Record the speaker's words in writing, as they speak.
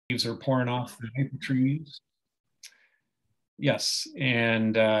Leaves are pouring off the maple trees. Yes,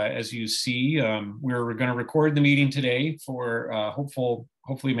 and as you see, we're going to record the meeting today for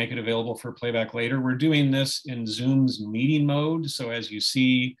hopefully make it available for playback later. We're doing this in Zoom's meeting mode, so as you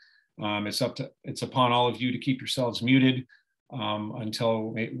see, it's upon all of you to keep yourselves muted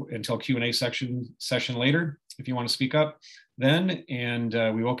until Q&A session later. If you want to speak up, then, and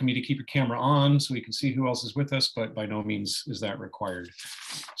we welcome you to keep your camera on so we can see who else is with us, but by no means is that required.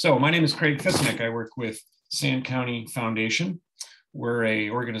 So my name is Craig Fisnick. I work with Sand County Foundation. We're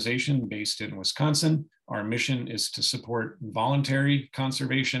an organization based in Wisconsin. Our mission is to support voluntary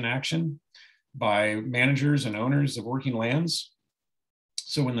conservation action by managers and owners of working lands.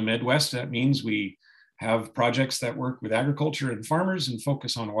 So in the Midwest, that means we have projects that work with agriculture and farmers and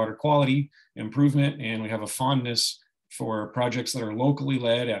focus on water quality improvement, and we have a fondness for projects that are locally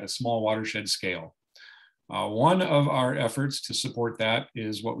led at a small watershed scale. One of our efforts to support that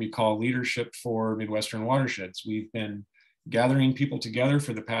is what we call Leadership for Midwestern Watersheds. We've been gathering people together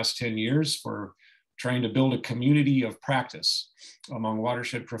for the past 10 years for trying to build a community of practice among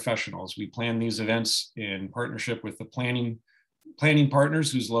watershed professionals. We plan these events in partnership with the planning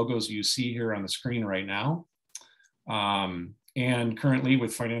partners whose logos you see here on the screen right now, and currently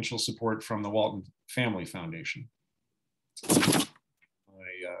with financial support from the Walton Family Foundation.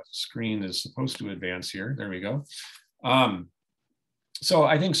 Screen is supposed to advance here. There we go. So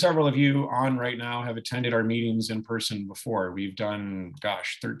I think several of you on right now have attended our meetings in person before. We've done,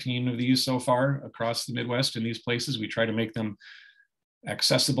 13 of these so far across the Midwest in these places. We try to make them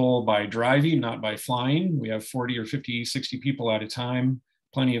accessible by driving, not by flying. We have 40 or 50, 60 people at a time,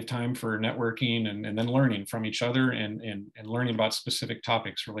 plenty of time for networking and then learning from each other and learning about specific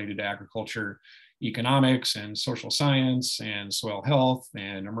topics related to agriculture, economics and social science and soil health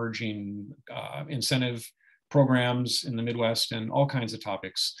and emerging incentive programs in the Midwest and all kinds of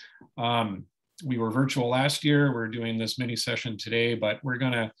topics. We were virtual last year. We're doing this mini session today, but we're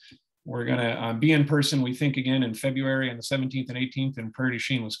gonna be in person, we think, again in February on the 17th and 18th in Prairie du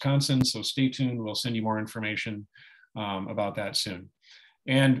Chien, Wisconsin. So stay tuned. We'll send you more information about that soon.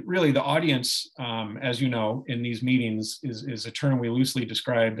 And really the audience, as you know, in these meetings is a term we loosely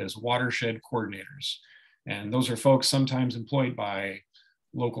describe as watershed coordinators. And those are folks sometimes employed by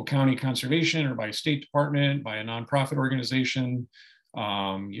local county conservation or by state department, by a nonprofit organization,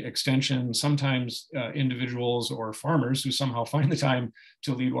 extension, sometimes individuals or farmers who somehow find the time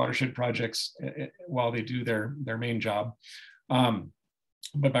to lead watershed projects while they do their main job.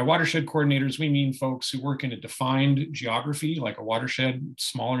 But by watershed coordinators, we mean folks who work in a defined geography, like a watershed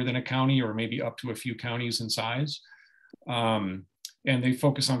smaller than a county or maybe up to a few counties in size. And they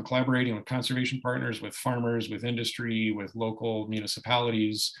focus on collaborating with conservation partners, with farmers, with industry, with local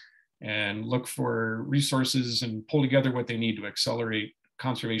municipalities, and look for resources and pull together what they need to accelerate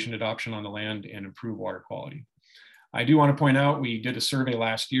conservation adoption on the land and improve water quality. I do want to point out, we did a survey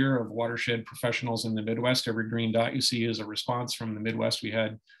last year of watershed professionals in the Midwest. Every green dot you see is a response from the Midwest. We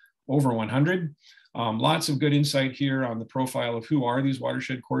had over 100. Lots of good insight here on the profile of who are these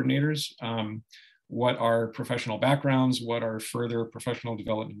watershed coordinators, what are professional backgrounds, what are further professional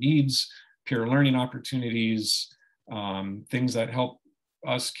development needs, peer learning opportunities, things that help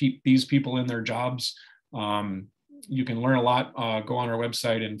us keep these people in their jobs. You can learn a lot. Go on our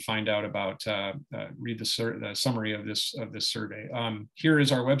website and find out about, read the summary of this survey. Here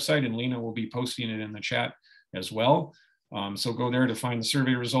is our website, and Lena will be posting it in the chat as well. So go there to find the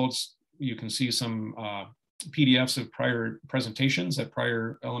survey results. You can see some PDFs of prior presentations at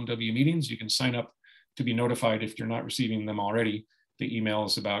prior LMW meetings. You can sign up to be notified if you're not receiving them already, the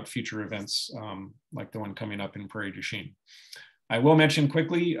emails about future events like the one coming up in Prairie du Chien. I will mention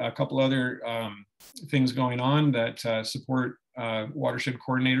quickly a couple other things going on that support watershed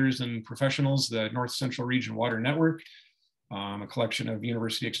coordinators and professionals. The North Central Region Water Network, a collection of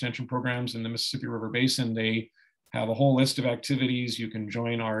university extension programs in the Mississippi River Basin. They have a whole list of activities. You can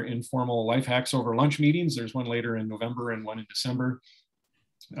join our informal life hacks over lunch meetings. There's one later in November and one in December.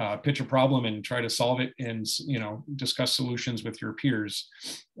 Pitch a problem and try to solve it, and discuss solutions with your peers,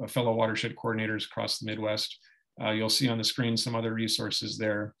 fellow watershed coordinators across the Midwest. You'll see on the screen some other resources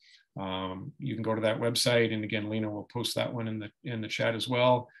there. You can go to that website, and again, Lena will post that one in the chat as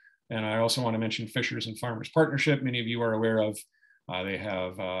well. And I also want to mention Fishers and Farmers Partnership. Many of you are aware of. They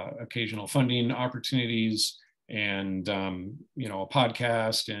have occasional funding opportunities and a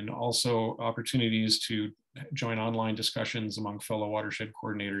podcast, and also opportunities to join online discussions among fellow watershed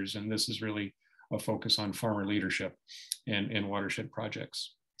coordinators. And this is really a focus on farmer leadership and watershed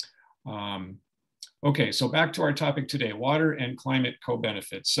projects. Okay, so back to our topic today, water and climate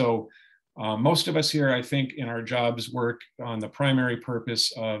co-benefits. So Most of us here, I think, in our jobs work on the primary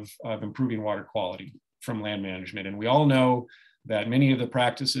purpose of improving water quality from land management. And we all know that many of the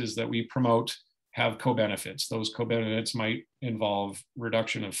practices that we promote have co-benefits. Those co-benefits might involve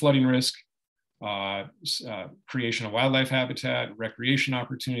reduction of flooding risk, creation of wildlife habitat, recreation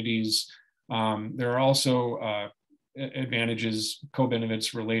opportunities. There are also advantages,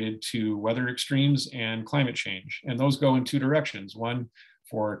 co-benefits related to weather extremes and climate change. And those go in two directions. One,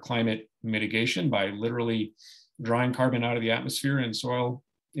 for climate mitigation by literally drawing carbon out of the atmosphere and soil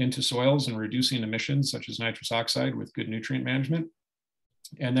into soils and reducing emissions such as nitrous oxide with good nutrient management.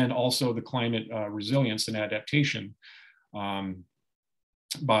 And then also the climate resilience and adaptation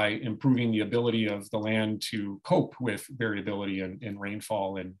by improving the ability of the land to cope with variability in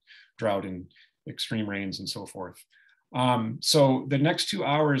rainfall and drought and extreme rains and so forth. So the next 2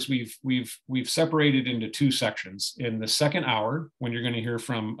 hours we've separated into two sections. In the second hour, when you're going to hear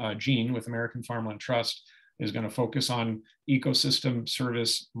from Gene with American Farmland Trust, is going to focus on ecosystem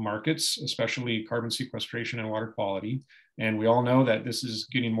service markets, especially carbon sequestration and water quality. And we all know that this is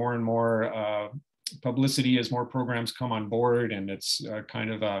getting more and more publicity as more programs come on board, and it's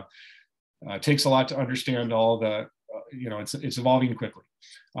kind of takes a lot to understand all the, it's evolving quickly.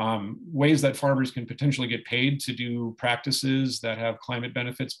 Ways that farmers can potentially get paid to do practices that have climate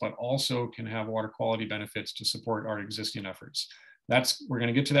benefits, but also can have water quality benefits to support our existing efforts. We're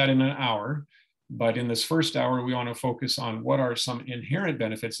going to get to that in an hour. But in this first hour, we want to focus on what are some inherent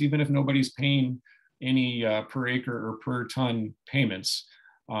benefits, even if nobody's paying any per acre or per ton payments.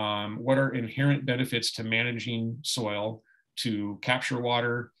 What are inherent benefits to managing soil, to capture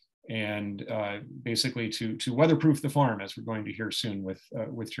water, and basically to weatherproof the farm, as we're going to hear soon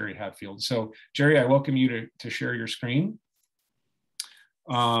with Jerry Hatfield. So Jerry, I welcome you to share your screen.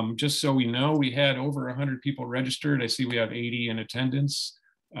 Just so we know, we had over 100 people registered. I see we have 80 in attendance.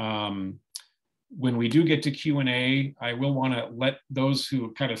 When we do get to Q&A, I will want to let those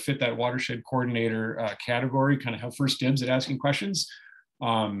who kind of fit that watershed coordinator category kind of have first dibs at asking questions.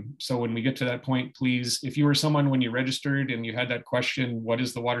 So when we get to that point, please, if you were someone when you registered and you had that question, what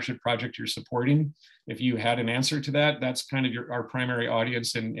is the watershed project you're supporting? If you had an answer to that, that's kind of our primary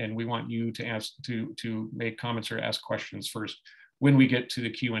audience, and we want you to make comments or ask questions first when we get to the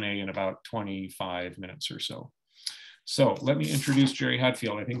Q&A in about 25 minutes or so. So let me introduce Jerry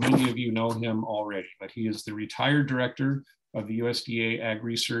Hatfield. I think many of you know him already, but he is the retired director of the USDA Ag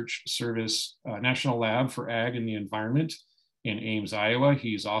Research Service National Lab for Ag and the Environment in Ames, Iowa.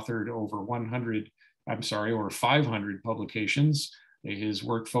 He's authored over 500 publications. His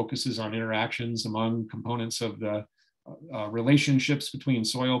work focuses on interactions among components of the relationships between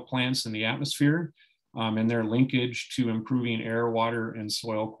soil, plants, and the atmosphere, and their linkage to improving air, water, and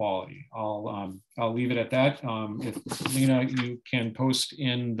soil quality. I'll leave it at that. If Lena, you can post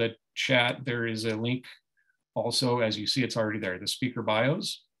in the chat, there is a link also, as you see, it's already there, the speaker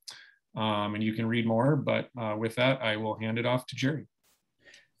bios, and you can read more, but with that, I will hand it off to Jerry.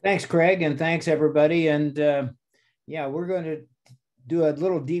 Thanks, Craig, and thanks everybody. And yeah, we're going to do a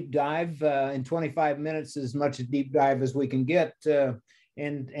little deep dive in 25 minutes, as much a deep dive as we can get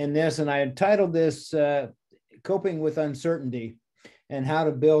in this, and I titled this Coping with Uncertainty and How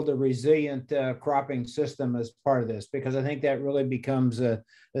to Build a Resilient Cropping System as part of this, because I think that really becomes a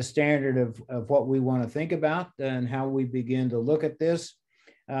standard of what we want to think about and how we begin to look at this.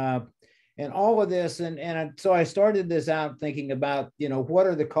 And all of this, and so I started this out thinking about, what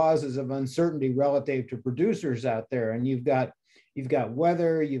are the causes of uncertainty relative to producers out there? And you've got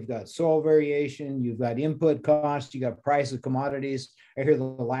weather, you've got soil variation, you've got input costs, you got price of commodities. I hear the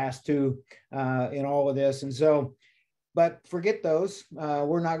last two in all of this. And so, but forget those.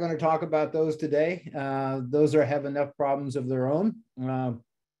 We're not going to talk about those today. Those have enough problems of their own.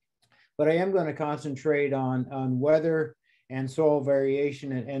 But I am going to concentrate on weather and soil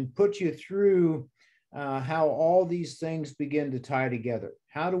variation and put you through how all these things begin to tie together.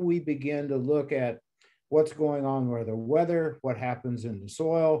 How do we begin to look at what's going on with the weather, what happens in the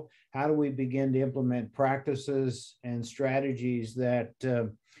soil? How do we begin to implement practices and strategies that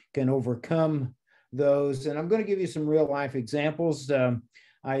can overcome those? And I'm going to give you some real life examples.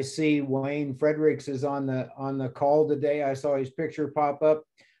 I see Wayne Fredericks is on the call today. I saw his picture pop up.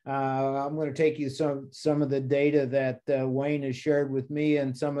 I'm going to take you some of the data that Wayne has shared with me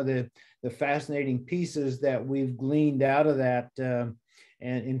and some of the fascinating pieces that we've gleaned out of that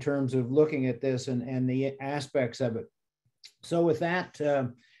and in terms of looking at this and the aspects of it. So with that,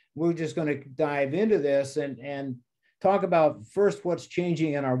 we're just going to dive into this and talk about first what's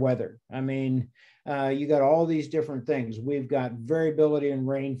changing in our weather. I mean, you got all these different things. We've got variability in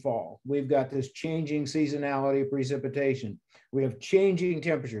rainfall. We've got this changing seasonality of precipitation. We have changing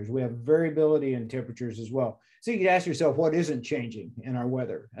temperatures. We have variability in temperatures as well. So you could ask yourself, what isn't changing in our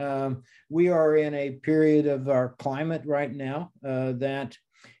weather? We are in a period of our climate right now that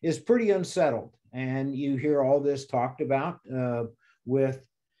is pretty unsettled. And you hear all this talked about with,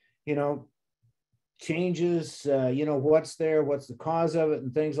 changes, what's there, what's the cause of it,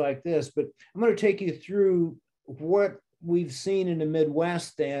 and things like this. But I'm going to take you through what we've seen in the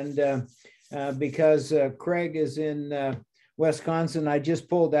Midwest. And because Craig is in Wisconsin, I just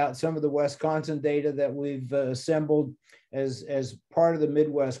pulled out some of the Wisconsin data that we've assembled as part of the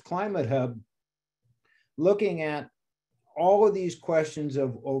Midwest Climate Hub, looking at all of these questions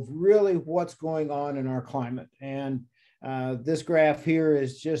of really what's going on in our climate. And this graph here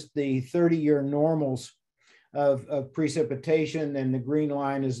is just the 30-year normals of precipitation, and the green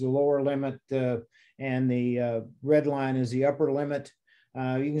line is the lower limit, and the red line is the upper limit.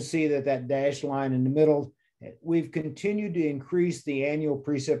 You can see that dashed line in the middle, we've continued to increase the annual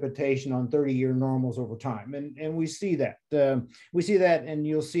precipitation on 30-year normals over time. And we see that. And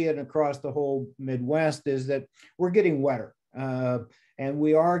you'll see it across the whole Midwest, is that we're getting wetter. And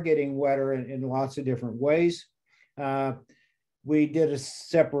we are getting wetter in lots of different ways. We did a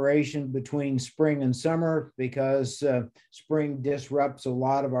separation between spring and summer because spring disrupts a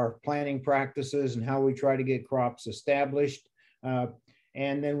lot of our planting practices and how we try to get crops established.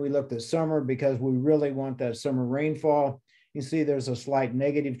 And then we looked at summer because we really want that summer rainfall. You see there's a slight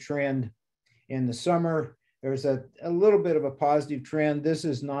negative trend in the summer. There's a little bit of a positive trend. This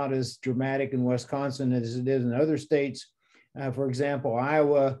is not as dramatic in Wisconsin as it is in other states. For example,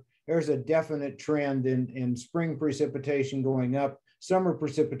 Iowa, there's a definite trend in spring precipitation going up, summer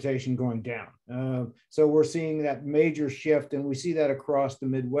precipitation going down. So we're seeing that major shift, and we see that across the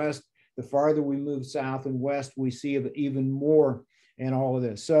Midwest. The farther we move south and west, we see even more in all of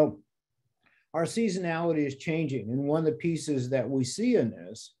this. So our seasonality is changing. And one of the pieces that we see in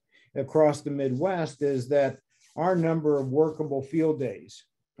this across the Midwest is that our number of workable field days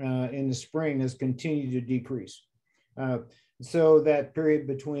in the spring has continued to decrease. So that period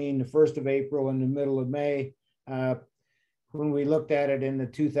between the 1st of April and the middle of May, when we looked at it in the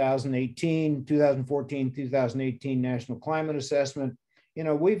 2014, 2018 National Climate Assessment,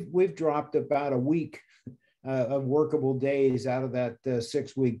 we've dropped about a week of workable days out of that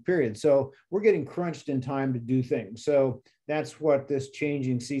 6-week period. So we're getting crunched in time to do things. So that's what this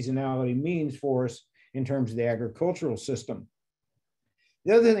changing seasonality means for us in terms of the agricultural system.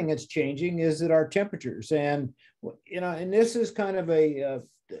 The other thing that's changing is that our temperatures, and this is kind of a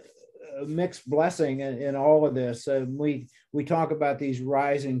mixed blessing in all of this. We talk about these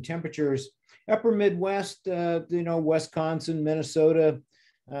rising temperatures. Upper Midwest, Wisconsin, Minnesota,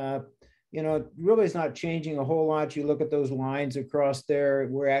 really is not changing a whole lot. You look at those lines across there,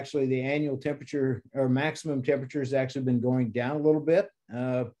 where actually the annual temperature or maximum temperature has actually been going down a little bit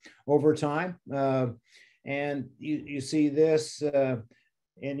over time. And you see this,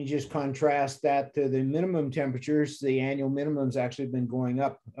 and you just contrast that to the minimum temperatures. The annual minimum's actually been going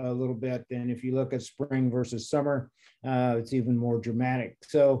up a little bit. And if you look at spring versus summer, it's even more dramatic.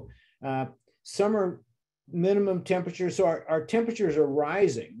 So summer minimum temperatures, so our temperatures are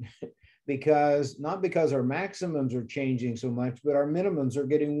rising not because our maximums are changing so much, but our minimums are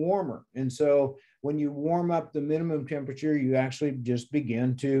getting warmer. And so when you warm up the minimum temperature, you actually just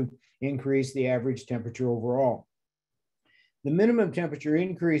begin to increase the average temperature overall. The minimum temperature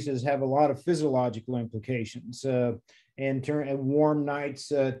increases have a lot of physiological implications. And warm nights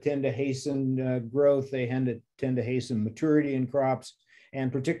tend to hasten growth. They tend to hasten maturity in crops,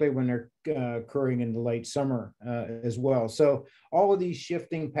 and particularly when they're occurring in the late summer as well. So all of these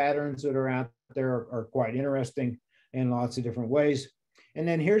shifting patterns that are out there are quite interesting in lots of different ways. And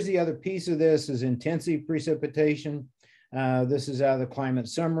then here's the other piece of this is intensive precipitation. This is out of the climate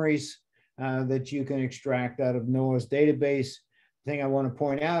summaries that you can extract out of NOAA's database. The thing I want to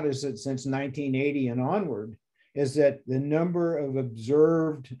point out is that since 1980 and onward, is that the number of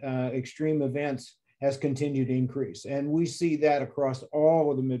observed extreme events has continued to increase. And we see that across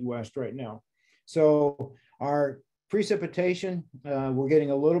all of the Midwest right now. So our precipitation, we're getting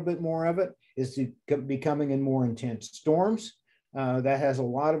a little bit more of it, is becoming in more intense storms. That has a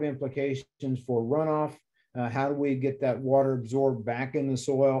lot of implications for runoff. How do we get that water absorbed back in the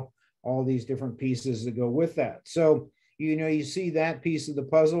soil? All these different pieces that go with that. So, you see that piece of the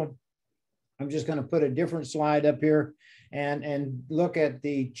puzzle. I'm just going to put a different slide up here and look at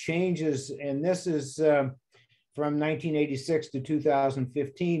the changes. And this is from 1986 to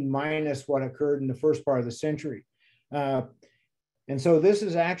 2015 minus what occurred in the first part of the century. And so this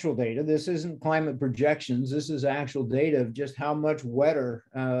is actual data. This isn't climate projections. This is actual data of just how much wetter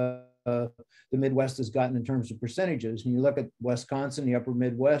the Midwest has gotten in terms of percentages. When you look at Wisconsin, the upper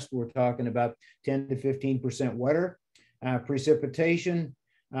Midwest, we're talking about 10 to 15% wetter. Precipitation,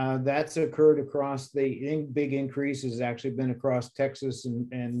 that's occurred across the big increase has actually been across Texas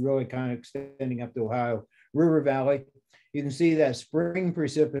and really kind of extending up the Ohio River Valley. You can see that spring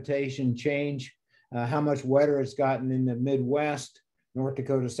precipitation change, how much wetter it's gotten in the Midwest, North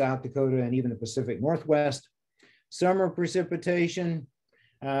Dakota, South Dakota, and even the Pacific Northwest. Summer precipitation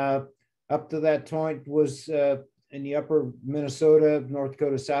up to that point was in the upper Minnesota, North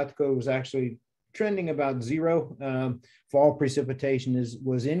Dakota, South Dakota was actually trending about zero. Fall precipitation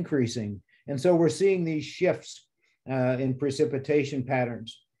was increasing. And so we're seeing these shifts in precipitation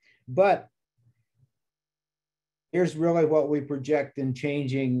patterns. But here's really what we project in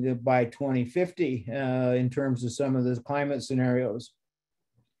changing by 2050 in terms of some of the climate scenarios.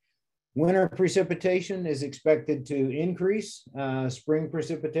 Winter precipitation is expected to increase. Spring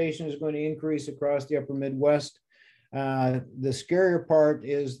precipitation is going to increase across the upper Midwest. The scarier part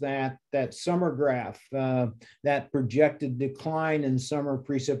is that summer graph, that projected decline in summer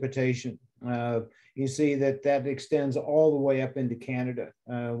precipitation. You see that extends all the way up into Canada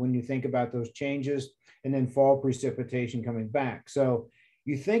when you think about those changes, and then fall precipitation coming back. So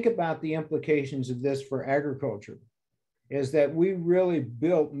you think about the implications of this for agriculture, is that we really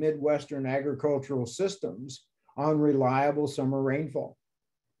built Midwestern agricultural systems on reliable summer rainfall.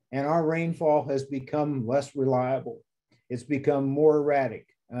 And our rainfall has become less reliable. It's become more erratic.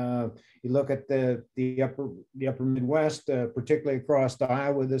 You look at the upper Midwest, particularly across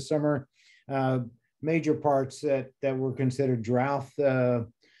Iowa this summer, major parts that were considered drought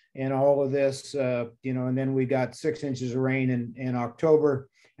and all of this, and then we got 6 inches of rain in October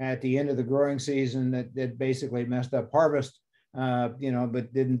at the end of the growing season that basically messed up harvest,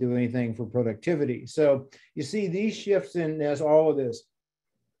 but didn't do anything for productivity. So you see these shifts in as all of this.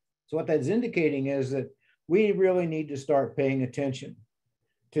 So what that's indicating is that we really need to start paying attention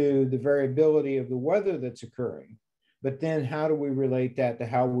to the variability of the weather that's occurring, but then how do we relate that to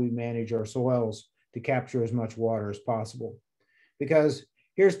how we manage our soils to capture as much water as possible? Because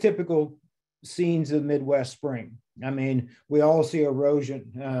here's typical scenes of Midwest spring. I mean, we all see erosion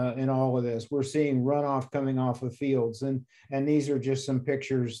in all of this. We're seeing runoff coming off of fields, and these are just some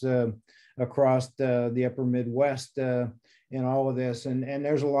pictures across the upper Midwest in all of this. And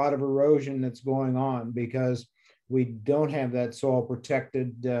there's a lot of erosion that's going on because we don't have that soil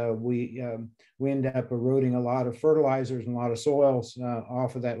protected. We end up eroding a lot of fertilizers and a lot of soils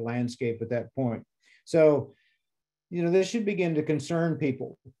off of that landscape at that point. So, this should begin to concern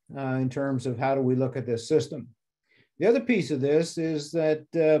people in terms of how do we look at this system. The other piece of this is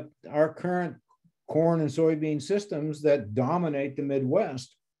that our current corn and soybean systems that dominate the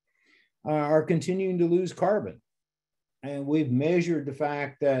Midwest are continuing to lose carbon. And we've measured the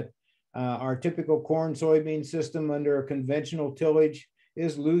fact that our typical corn soybean system under a conventional tillage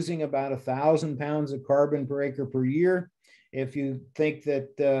is losing about 1,000 pounds of carbon per acre per year. If you think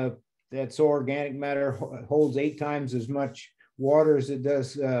that soil organic matter holds 8 times as much water as it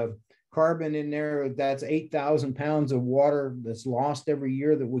does carbon in there, that's 8,000 pounds of water that's lost every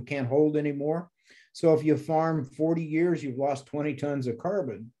year that we can't hold anymore. So if you farm 40 years, you've lost 20 tons of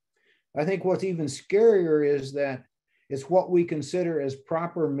carbon. I think what's even scarier is that it's what we consider as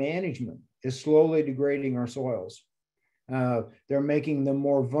proper management is slowly degrading our soils. They're making them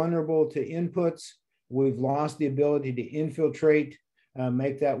more vulnerable to inputs. We've lost the ability to infiltrate,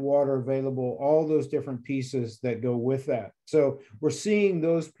 make that water available, all those different pieces that go with that. So we're seeing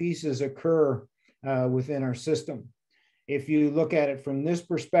those pieces occur within our system. If you look at it from this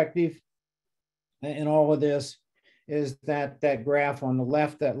perspective, and all of this is that graph on the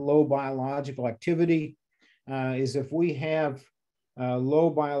left, that low biological activity, is if we have low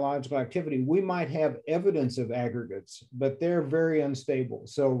biological activity, we might have evidence of aggregates, but they're very unstable.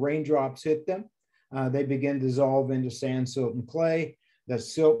 So raindrops hit them, they begin to dissolve into sand, silt, and clay. The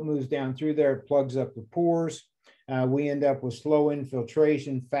silt moves down through there, it plugs up the pores. We end up with slow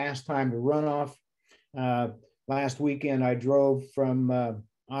infiltration, fast time to runoff. Last weekend, I drove from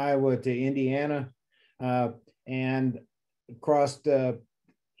Iowa to Indiana, and across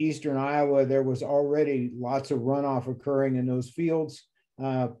eastern Iowa, there was already lots of runoff occurring in those fields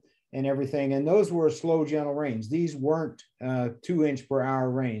and everything. And those were slow, gentle rains. These weren't 2 inch per hour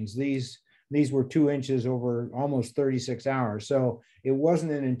rains. These were 2 inches over almost 36 hours. So it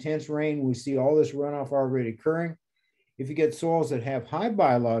wasn't an intense rain. We see all this runoff already occurring. If you get soils that have high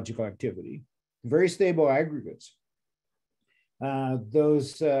biological activity, very stable aggregates,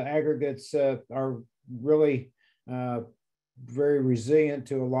 those aggregates are really very resilient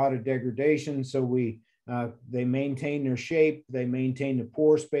to a lot of degradation. So they maintain their shape, they maintain the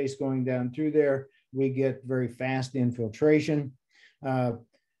pore space going down through there. We get very fast infiltration.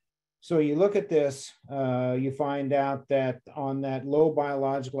 So you look at this, you find out that on that low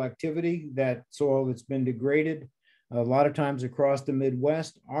biological activity, that soil that's been degraded, a lot of times across the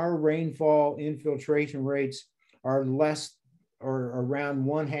Midwest, our rainfall infiltration rates are less or around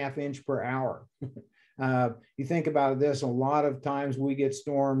 1/2 inch per hour. You think about this, a lot of times we get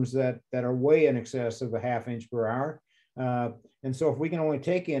storms that are way in excess of 1/2 inch per hour. And so if we can only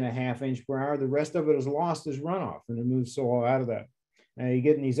take in 1/2 inch per hour, the rest of it is lost as runoff and it moves soil out of that. You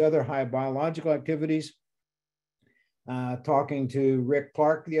get in these other high biological activities. Talking to Rick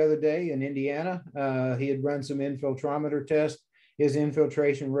Clark the other day in Indiana, he had run some infiltrometer tests. His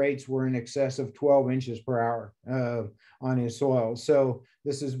infiltration rates were in excess of 12 inches per hour on his soil. So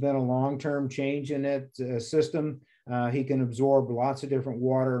this has been a long-term change in that system. He can absorb lots of different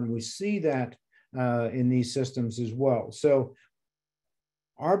water, and we see that in these systems as well. So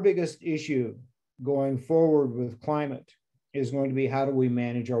our biggest issue going forward with climate is going to be, how do we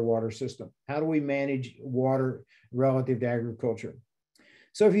manage our water system? How do we manage water relative to agriculture?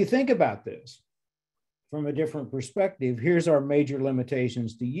 So if you think about this from a different perspective, here's our major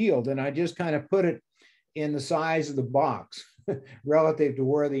limitations to yield. And I just kind of put it in the size of the box relative to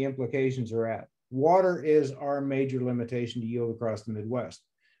where the implications are at. Water is our major limitation to yield across the Midwest.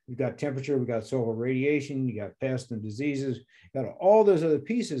 We've got temperature, we've got soil radiation, you got pests and diseases, got all those other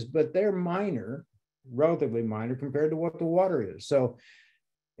pieces, but they're minor, relatively minor compared to what the water is. So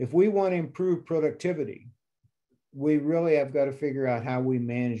if we want to improve productivity, we really have got to figure out how we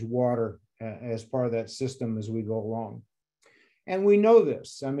manage water as part of that system as we go along. And we know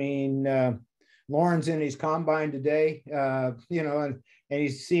this. I mean, Lauren's in his combine today, and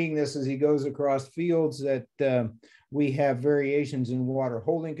he's seeing this as he goes across fields, that we have variations in water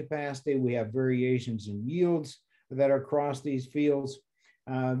holding capacity. We have variations in yields that are across these fields.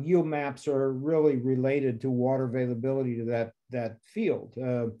 Yield maps are really related to water availability to that field.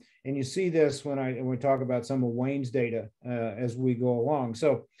 And you see this when we talk about some of Wayne's data as we go along.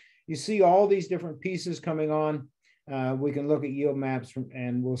 So you see all these different pieces coming on. We can look at yield maps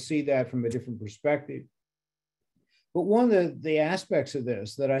and we'll see that from a different perspective. But one of the aspects of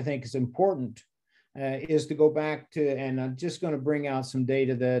this that I think is important is to go back to, and I'm just going to bring out some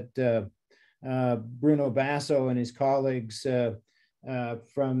data that Bruno Basso and his colleagues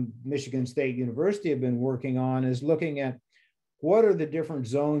from Michigan State University have been working on, is looking at what are the different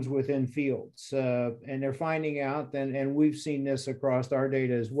zones within fields. And they're finding out, and we've seen this across our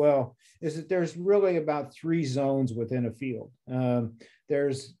data as well, is that there's really about 3 zones within a field.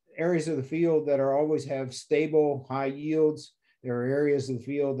 There's areas of the field that always have stable high yields. There are areas of the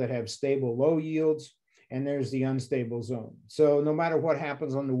field that have stable low yields, and there's the unstable zone. So no matter what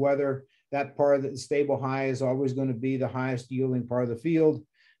happens on the weather, that part of the stable high is always going to be the highest yielding part of the field.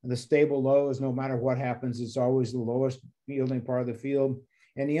 And the stable low is, no matter what happens, it's always the lowest yielding part of the field.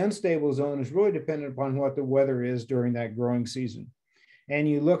 And the unstable zone is really dependent upon what the weather is during that growing season. And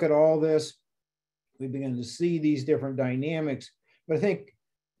you look at all this, we begin to see these different dynamics. But I think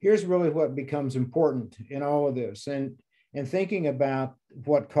here's really what becomes important in all of this. And thinking about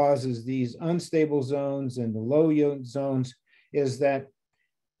what causes these unstable zones and the low yield zones is that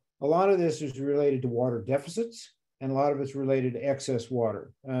a lot of this is related to water deficits, and a lot of it's related to excess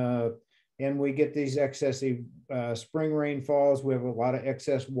water. And we get these excessive spring rainfalls. We have a lot of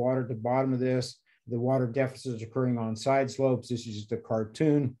excess water at the bottom of this. The water deficits occurring on side slopes. This is just a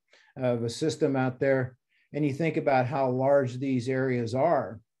cartoon of a system out there. And you think about how large these areas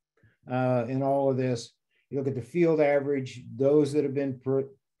are in all of this. You look at the field average, those that have been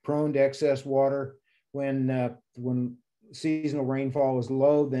prone to excess water, when seasonal rainfall is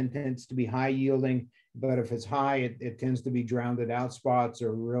low, then tends to be high yielding. But if it's high, it tends to be drowned out spots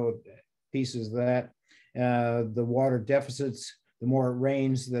or real pieces of that. The water deficits, the more it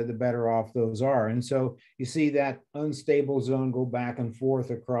rains, the better off those are. And so you see that unstable zone go back and forth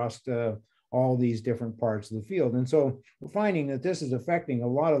across all these different parts of the field. And so we're finding that this is affecting a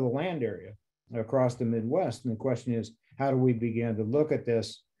lot of the land area across the Midwest. And the question is, how do we begin to look at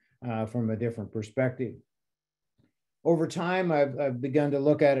this from a different perspective? Over time, I've begun to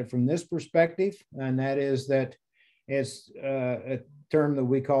look at it from this perspective, and that is that it's a term that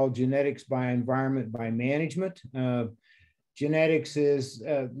we call genetics by environment by management. Genetics is,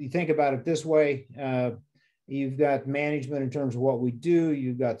 you think about it this way, you've got management in terms of what we do,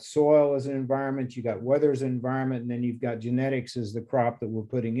 you've got soil as an environment, you've got weather as an environment, and then you've got genetics as the crop that we're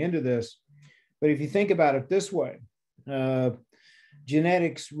putting into this. But if you think about it this way,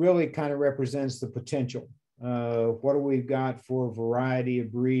 genetics really kind of represents the potential. What do we got for variety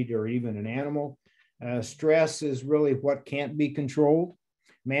of breed or even an animal? Stress is really what can't be controlled.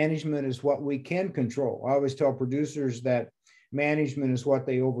 Management is what we can control. I always tell producers that management is what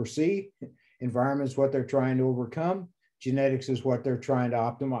they oversee, environment is what they're trying to overcome, genetics is what they're trying to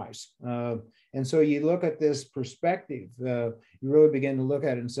optimize. And so you look at this perspective, you really begin to look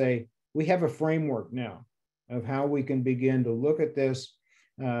at it and say, we have a framework now of how we can begin to look at this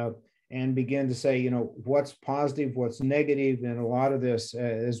and begin to say, what's positive, what's negative, and a lot of this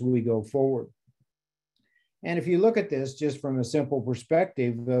as we go forward. And if you look at this just from a simple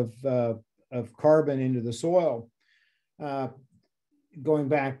perspective of carbon into the soil, going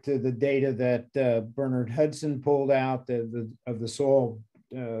back to the data that Bernard Hudson pulled out of the soil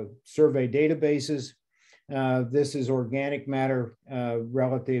survey databases, this is organic matter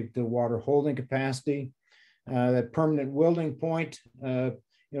relative to water holding capacity. That permanent wilding point, a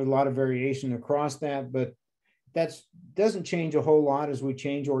lot of variation across that, but that doesn't change a whole lot as we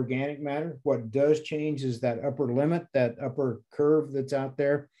change organic matter. What does change is that upper limit, that upper curve that's out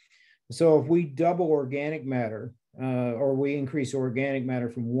there. So if we double organic matter or we increase organic matter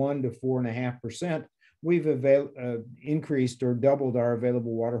from 1 to 4.5%, we've increased or doubled our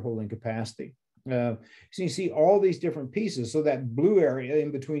available water holding capacity. So you see all these different pieces. So that blue area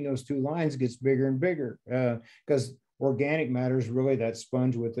in between those two lines gets bigger and bigger because organic matter is really that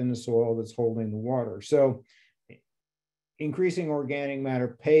sponge within the soil that's holding the water. So increasing organic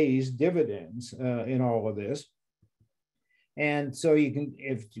matter pays dividends in all of this. And so you can,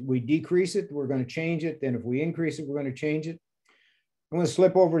 if we decrease it, we're going to change it. Then if we increase it, we're going to change it. I'm going to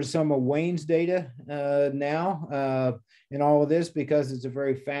slip over to some of Wayne's data now in all of this because it's a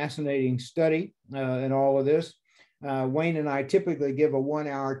very fascinating study in all of this. Wayne and I typically give a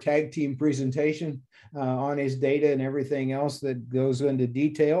 1-hour tag team presentation on his data and everything else that goes into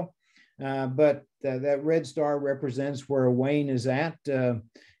detail. But that red star represents where Wayne is at,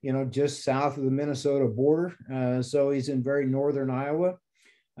 just south of the Minnesota border. So he's in very northern Iowa.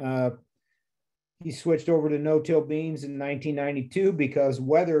 He switched over to no-till beans in 1992 because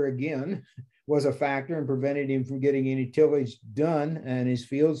weather, again, was a factor and prevented him from getting any tillage done in his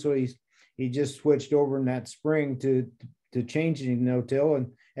field. So he just switched over in that spring to changing no-till. And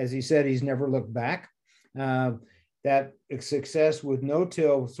as he said, he's never looked back. That success with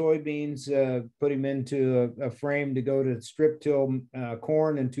no-till soybeans put him into a frame to go to strip-till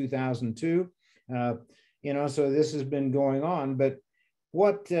corn in 2002. So this has been going on. But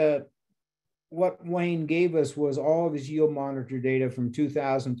what Wayne gave us was all of his yield monitor data from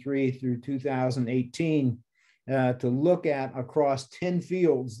 2003 through 2018 to look at across 10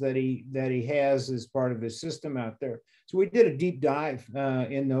 fields that he has as part of his system out there. So we did a deep dive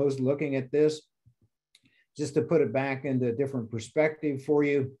in those, looking at this, just to put it back into a different perspective for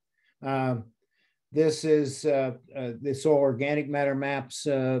you. This is the soil organic matter maps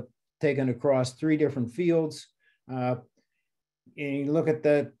taken across 3 different fields. And you look at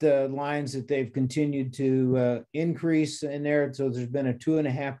the lines that they've continued to increase in there. So there's been a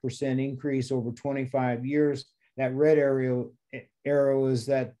 2.5% increase over 25 years. That red arrow is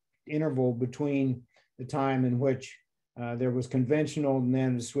that interval between the time in which there was conventional and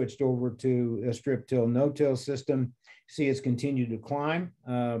then it switched over to a strip till, no-till system. See, it's continued to climb.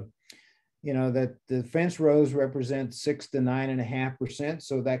 That the fence rows represent 6 to 9.5%.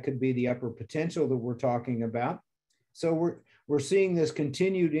 So that could be the upper potential that we're talking about. So we're seeing this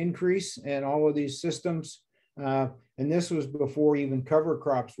continued increase in all of these systems. And this was before even cover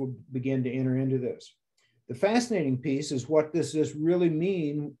crops would begin to enter into this. The fascinating piece is what does this really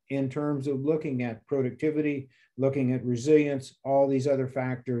mean in terms of looking at productivity, looking at resilience, all these other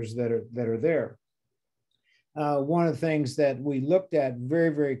factors that are there. One of the things that we looked at very,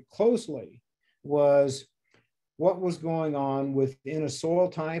 very closely was what was going on within a soil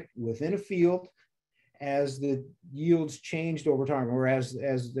type, within a field, as the yields changed over time, or as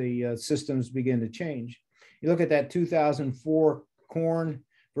the systems begin to change. You look at that 2004 corn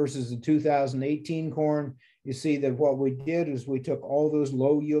versus the 2018 corn, you see that what we did is we took all those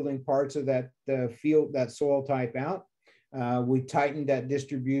low yielding parts of that field, that soil type out. We tightened that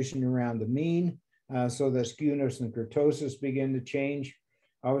distribution around the mean so that skewness and kurtosis begin to change.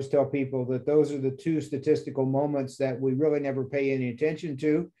 I always tell people that those are the 2 statistical moments that we really never pay any attention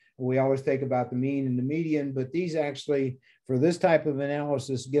to. We always think about the mean and the median, but these actually, for this type of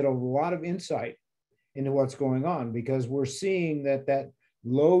analysis, get a lot of insight into what's going on, because we're seeing that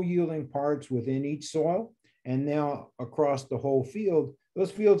low yielding parts within each soil and now across the whole field, those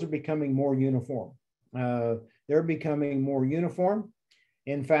fields are becoming more uniform. They're becoming more uniform.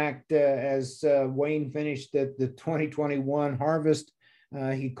 In fact, as Wayne finished the 2021 harvest,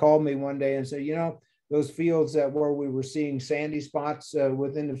 he called me one day and said, those fields that where we were seeing sandy spots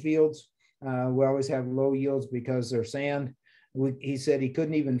within the fields, we always have low yields because they're sand. He said he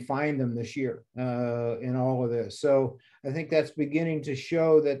couldn't even find them this year in all of this. So I think that's beginning to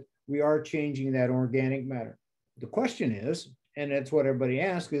show that we are changing that organic matter. The question is, and that's what everybody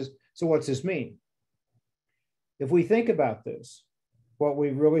asks, is, so what's this mean? If we think about this, what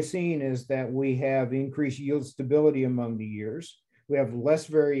we've really seen is that we have increased yield stability among the years. We have less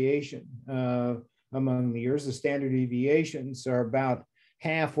variation among the years. The standard deviations are about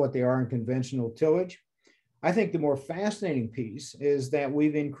half what they are in conventional tillage. I think the more fascinating piece is that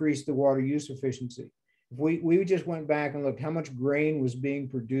we've increased the water use efficiency. If we just went back and looked how much grain was being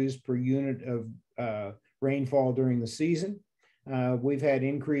produced per unit of rainfall during the season, we've had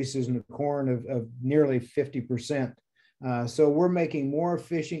increases in the corn of nearly 50%. So we're making more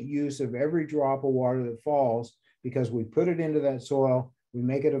efficient use of every drop of water that falls because we put it into that soil, we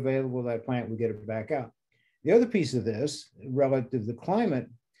make it available to that plant, we get it back out. The other piece of this relative to the climate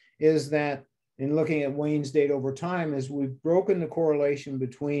is that in looking at Wayne's data over time is we've broken the correlation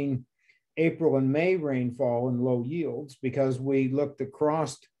between April and May rainfall and low yields because we looked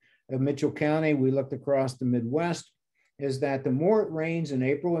across Mitchell County, we looked across the Midwest, is that the more it rains in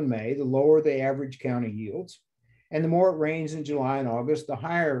April and May, the lower the average county yields. And the more it rains in July and August, the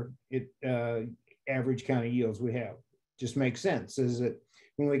higher average county yields we have. Just makes sense, is that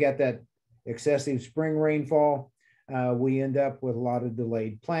when we got that excessive spring rainfall, we end up with a lot of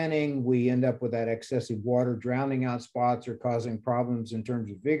delayed planting. We end up with that excessive water drowning out spots or causing problems in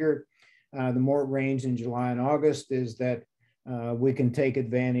terms of vigor. The more it rains in July and August is that we can take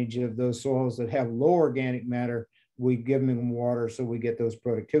advantage of those soils that have low organic matter. We give them water so we get those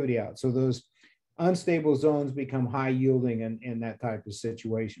productivity out. So those unstable zones become high yielding in that type of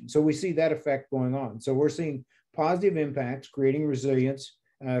situation. So we see that effect going on. So we're seeing positive impacts, creating resilience,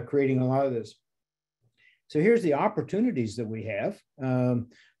 creating a lot of this. So here's the opportunities that we have.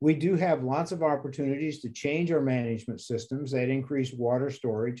 We do have lots of opportunities to change our management systems that increase water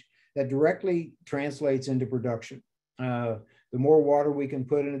storage that directly translates into production. The more water we can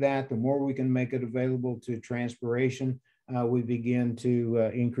put into that, the more we can make it available to transpiration, we begin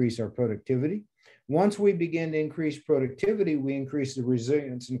to increase our productivity. Once we begin to increase productivity, we increase the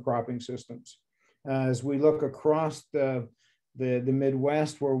resilience in cropping systems. As we look across the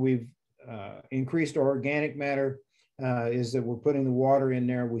Midwest where we've increased our organic matter, is that we're putting the water in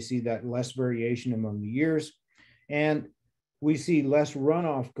there. We see that less variation among the years. And we see less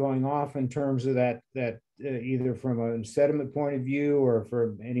runoff going off in terms of that either from a sediment point of view or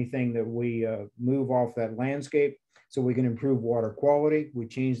from anything that we move off that landscape, so we can improve water quality. We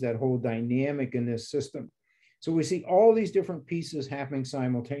change that whole dynamic in this system. So we see all these different pieces happening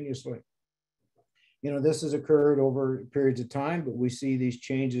simultaneously. You know, this has occurred over periods of time, but we see these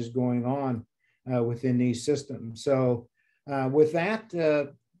changes going on within these systems. So with that,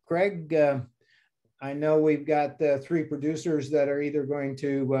 Craig, I know we've got 3 producers that are either going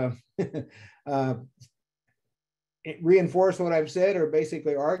to reinforce what I've said or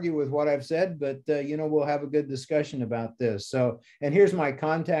basically argue with what I've said, but you know, we'll have a good discussion about this. So, and here's my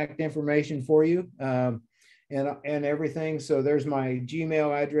contact information for you and everything. So there's my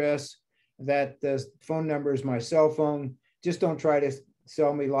Gmail address. That the phone number is my cell phone. Just don't try to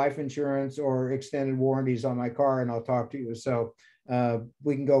sell me life insurance or extended warranties on my car and I'll talk to you. So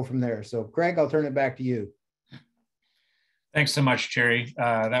we can go from there. So Craig, I'll turn it back to you. Thanks so much, Jerry.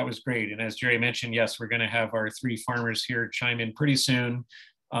 That was great. And as Jerry mentioned, yes, we're going to have our 3 farmers here chime in pretty soon.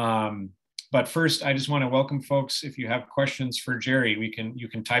 But first, I just want to welcome folks. If you have questions for Jerry, you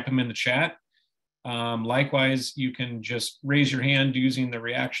can type them in the chat. Likewise, you can just raise your hand using the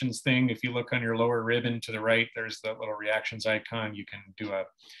reactions thing. If you look on your lower ribbon to the right, there's the little reactions icon. You can do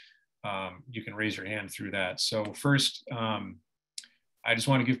you can raise your hand through that. So first, I just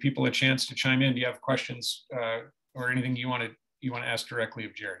want to give people a chance to chime in. Do you have questions or anything you want to ask directly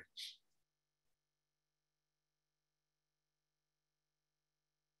of Jerry?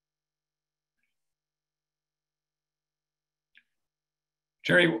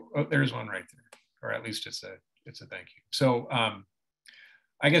 Jerry, oh, there's one right there, or at least it's a thank you. So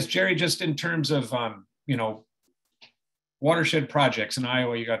I guess Jerry, just in terms of you know, watershed projects in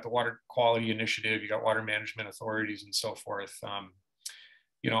Iowa, you got the Water Quality Initiative, you got water management authorities, and so forth.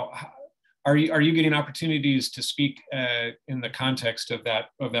 You know, are you getting opportunities to speak in the context of that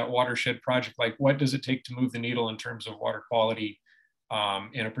watershed project? Like, what does it take to move the needle in terms of water quality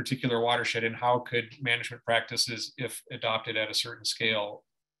in a particular watershed, and how could management practices, if adopted at a certain scale,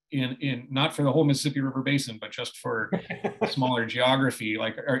 in not for the whole Mississippi River Basin, but just for a smaller geography,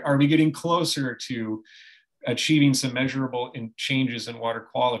 like are we getting closer to achieving some measurable changes in water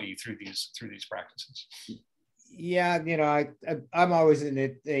quality through these practices? Yeah, you know, I'm always in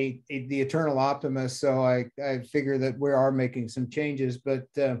the eternal optimist, so I figure that we are making some changes. But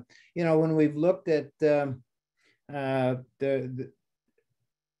you know, when we've looked at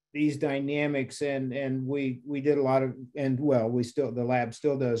these dynamics, and we did a lot of, and well, the lab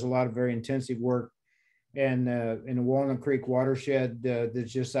still does a lot of very intensive work, and in the Walnut Creek watershed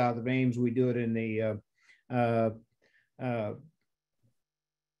that's just south of Ames. We do it in the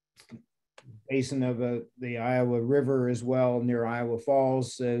basin of the Iowa River as well, near Iowa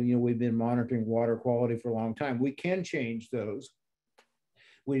Falls. You know, we've been monitoring water quality for a long time. We can change those.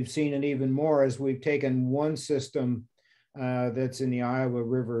 We've seen it even more as we've taken one system that's in the Iowa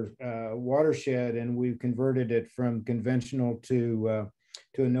River watershed, and we've converted it from conventional to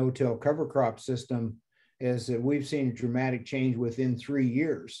a no-till cover crop system. Is that we've seen a dramatic change within 3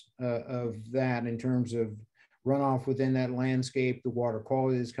 years of that in terms of runoff within that landscape, the water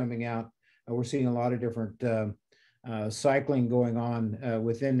quality is coming out. We're seeing a lot of different cycling going on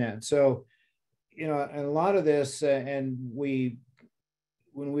within that. So, you know, and a lot of this, and when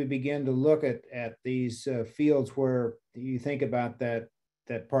we begin to look at these fields where you think about that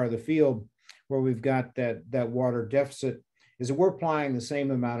part of the field where we've got that water deficit, is that we're applying the same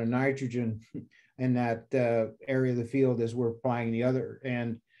amount of nitrogen in that area of the field as we're applying the other.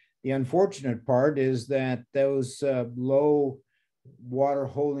 And the unfortunate part is that those low water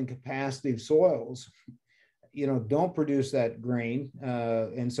holding capacity of soils, you know, don't produce that grain.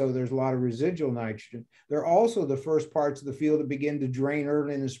 And so there's a lot of residual nitrogen. They're also the first parts of the field to begin to drain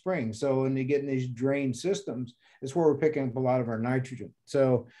early in the spring. So when you get in these drain systems, it's where we're picking up a lot of our nitrogen.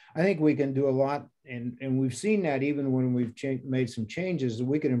 So I think we can do a lot. And we've seen that even when we've made some changes,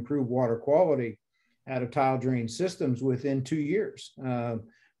 we can improve water quality out of tile drain systems within 2 years.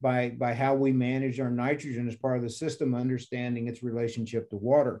 By how we manage our nitrogen as part of the system, understanding its relationship to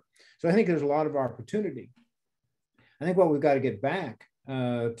water. So I think there's a lot of opportunity. I think what we've got to get back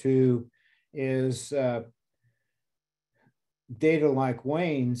to is data like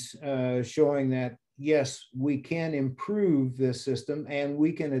Wayne's showing that, yes, we can improve this system and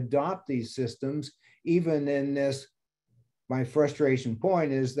we can adopt these systems even in this. My frustration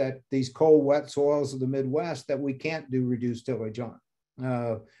point is that these cold, wet soils of the Midwest that we can't do reduced tillage on.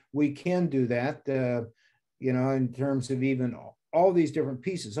 We can do that, you know, in terms of even all these different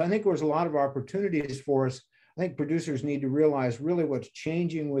pieces. I think there's a lot of opportunities for us. I think producers need to realize really what's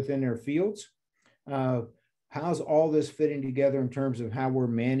changing within their fields. How's all this fitting together in terms of how we're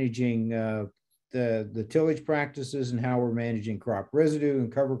managing the tillage practices and how we're managing crop residue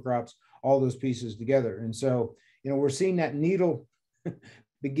and cover crops, all those pieces together. And so, you know, we're seeing that needle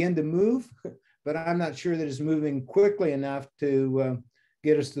begin to move, but I'm not sure that it's moving quickly enough to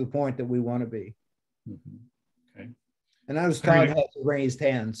get us to the point that we want to be. Okay. And I was Todd has a raised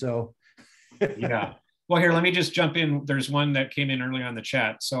hand, so. Yeah. Well, here, let me just jump in. There's one that came in earlier on the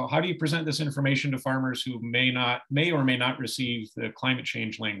chat. So how do you present this information to farmers who may or may not receive the climate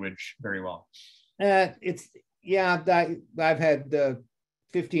change language very well? I've had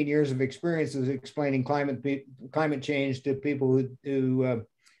 15 years of experience of explaining climate change to people who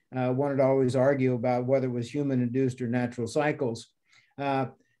wanted to always argue about whether it was human induced or natural cycles.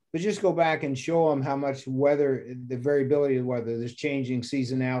 But just go back and show them how much weather, the variability of weather, this changing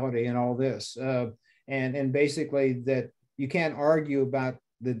seasonality and all this. And basically that you can't argue about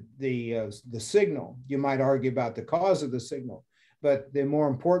the signal. You might argue about the cause of the signal, but the more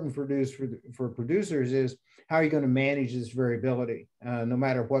important for producers is how are you going to manage this variability, no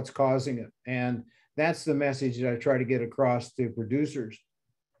matter what's causing it. And that's the message that I try to get across to producers,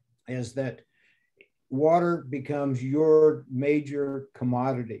 is that water becomes your major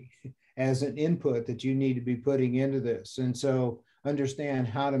commodity as an input that you need to be putting into this. And so understand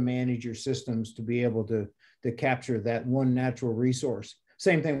how to manage your systems to be able to capture that one natural resource.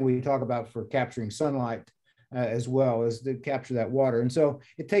 Same thing we talk about for capturing sunlight as well, as to capture that water. And so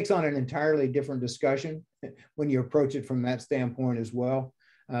it takes on an entirely different discussion when you approach it from that standpoint as well.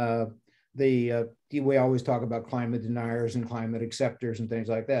 We always talk about climate deniers and climate acceptors and things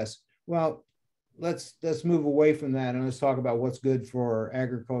like this. Well, let's move away from that and let's talk about what's good for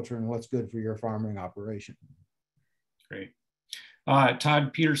agriculture and what's good for your farming operation. Great.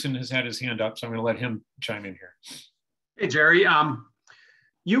 Todd Peterson has had his hand up, so I'm going to let him chime in here. Hey, Jerry.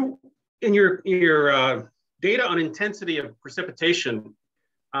 You, in your data on intensity of precipitation,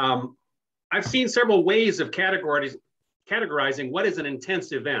 I've seen several ways of categorizing what is an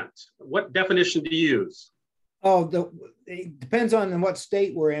intense event. What definition do you use? Oh, it depends on what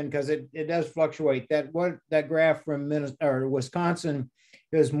state we're in, because it does fluctuate. That graph from Wisconsin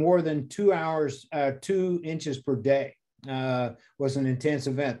it was more than 2 hours, 2 inches per day was an intense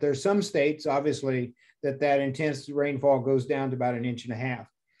event. There's some states, obviously, that intense rainfall goes down to about 1.5 inches.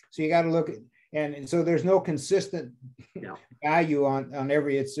 So you got to look at, and so there's no consistent value on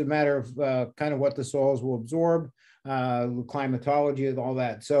every, it's a matter of kind of what the soils will absorb, climatology and all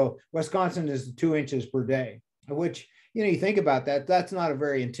that. So Wisconsin is 2 inches per day, which, you think about that, that's not a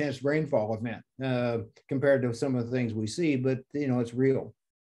very intense rainfall event compared to some of the things we see, but it's real.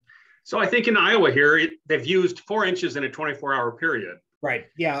 So I think in Iowa here, they've used 4 inches in a 24-hour period. Right.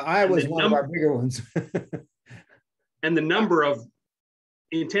 Yeah, Iowa's one of our bigger ones. And the number of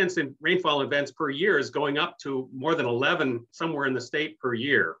intense rainfall events per year is going up to more than 11 somewhere in the state per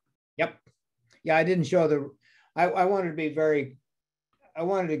year. Yep. Yeah, I didn't show I wanted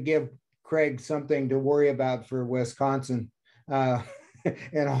to give Craig something to worry about for Wisconsin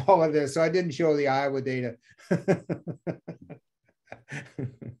and all of this. So I didn't show the Iowa data.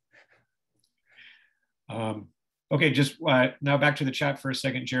 Okay, just now back to the chat for a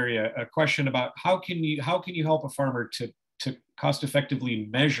second, Jerry. A question about how can you help a farmer to cost effectively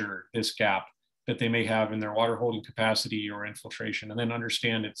measure this gap that they may have in their water holding capacity or infiltration, and then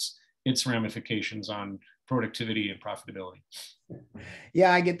understand its ramifications on productivity and profitability.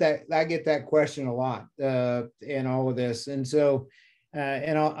 Yeah, I get that question a lot in all of this, and so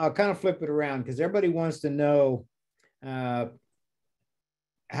and I'll kind of flip it around because everybody wants to know how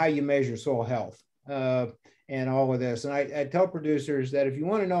you measure soil health and all of this. And I tell producers that if you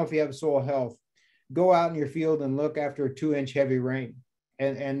want to know if you have soil health, go out in your field and look after a 2-inch heavy rain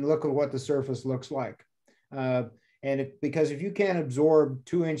and look at what the surface looks like. Because if you can't absorb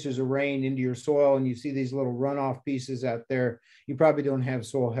 2 inches of rain into your soil and you see these little runoff pieces out there, you probably don't have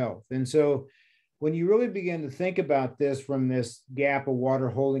soil health. And so when you really begin to think about this from this gap of water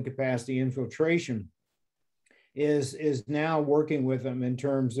holding capacity infiltration, is now working with them in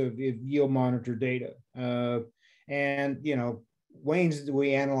terms of yield monitor data. And, Wayne's,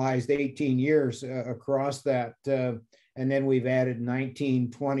 we analyzed 18 years across that. And then we've added 19,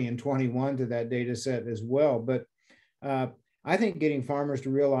 20, and 21 to that data set as well. But I think getting farmers to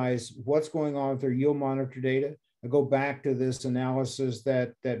realize what's going on with their yield monitor data, I go back to this analysis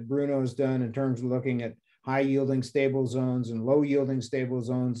that Bruno's done in terms of looking at high yielding stable zones and low yielding stable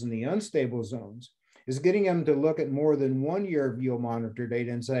zones and the unstable zones, is getting them to look at more than 1 year of yield monitor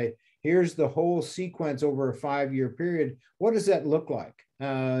data and say, here's the whole sequence over a 5-year period. What does that look like?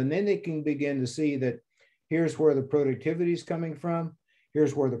 And then they can begin to see that here's where the productivity is coming from,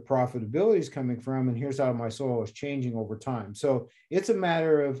 here's where the profitability is coming from, and here's how my soil is changing over time. So it's a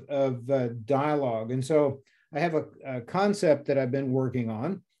matter of dialogue. And so I have a concept that I've been working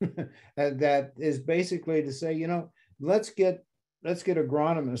on that is basically to say, let's get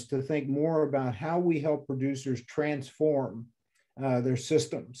agronomists to think more about how we help producers transform their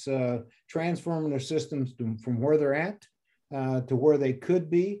systems, transforming their systems from where they're at to where they could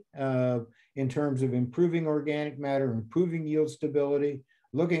be in terms of improving organic matter, improving yield stability,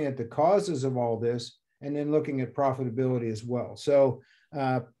 looking at the causes of all this, and then looking at profitability as well. So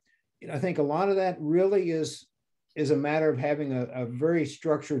I think a lot of that really is a matter of having a very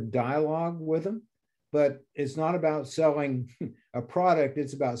structured dialogue with them, but it's not about selling a product,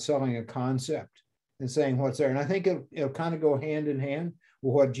 it's about selling a concept and saying what's there. And I think it'll kind of go hand in hand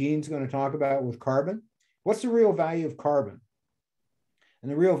with what Gene's going to talk about with carbon. What's the real value of carbon? And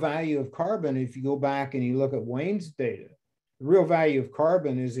the real value of carbon, if you go back and you look at Wayne's data, the real value of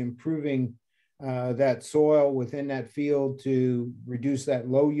carbon is improving that soil within that field to reduce that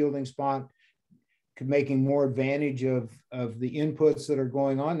low yielding spot, making more advantage of the inputs that are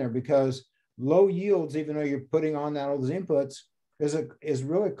going on there, because low yields, even though you're putting on all those inputs, is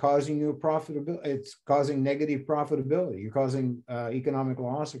really causing you a profitability. It's causing negative profitability. You're causing economic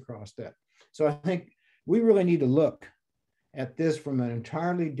loss across that. So I think we really need to look at this from an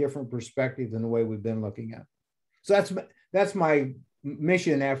entirely different perspective than the way we've been looking at. So that's my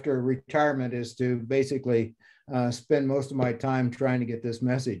mission after retirement, is to basically spend most of my time trying to get this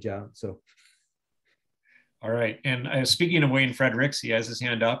message out. So. All right. And speaking of Wayne Fredericks, he has his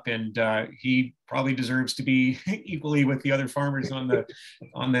hand up, and he probably deserves to be equally with the other farmers on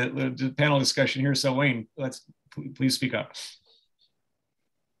the panel discussion here. So Wayne, please speak up.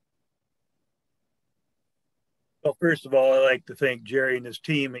 Well, first of all, I'd like to thank Jerry and his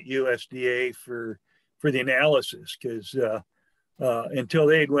team at USDA for the analysis, because until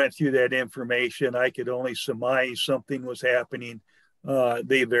they went through that information, I could only surmise something was happening.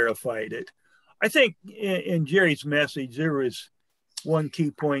 They verified it. I think in Jerry's message, there was one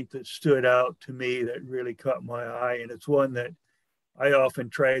key point that stood out to me that really caught my eye, and it's one that I often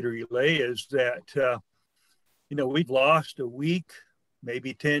try to relay, is that, we've lost a week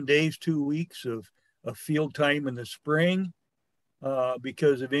maybe 10 days, 2 weeks of field time in the spring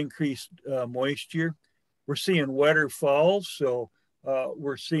because of increased moisture. We're seeing wetter falls, so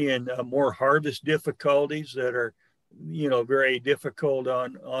we're seeing more harvest difficulties that are, very difficult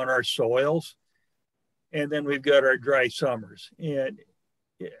on our soils. And then we've got our dry summers. And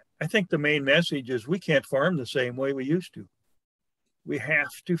I think the main message is we can't farm the same way we used to. We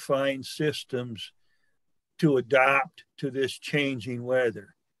have to find systems to adapt to this changing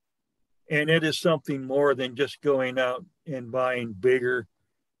weather. And it is something more than just going out and buying bigger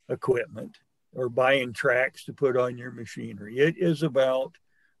equipment or buying tracks to put on your machinery. It is about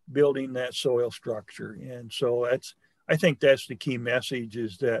building that soil structure. And so I think that's the key message,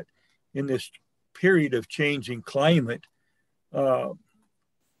 is that in this period of changing climate,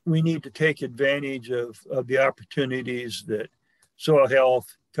 we need to take advantage of the opportunities that soil health,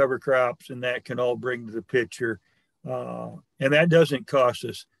 cover crops, and that can all bring to the picture. And that doesn't cost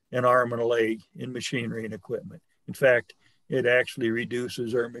us an arm and a leg in machinery and equipment. In fact, it actually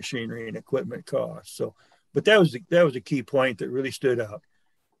reduces our machinery and equipment costs. So, but that was a key point that really stood out.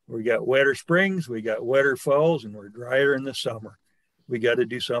 We got wetter springs, we got wetter falls, and we're drier in the summer. We got to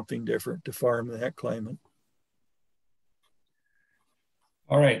do something different to farm that climate.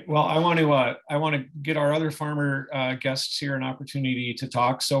 All right. Well, I want to get our other farmer guests here an opportunity to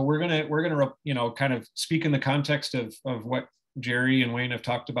talk. So we're gonna kind of speak in the context of what Jerry and Wayne have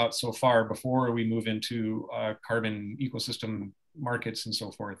talked about so far before we move into carbon ecosystem markets and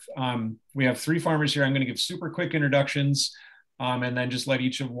so forth. We have three farmers here. I'm going to give super quick introductions, and then just let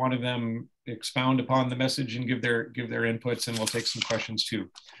each of one of them expound upon the message and give their inputs, and we'll take some questions too.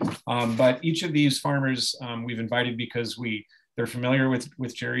 But each of these farmers we've invited because they're familiar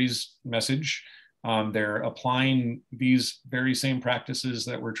with Jerry's message. They're applying these very same practices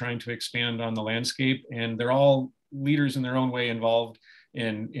that we're trying to expand on the landscape, and they're all leaders in their own way, involved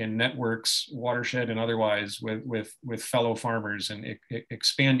in networks, watershed and otherwise, with fellow farmers, and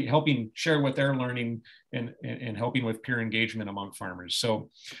helping share what they're learning, and helping with peer engagement among farmers. So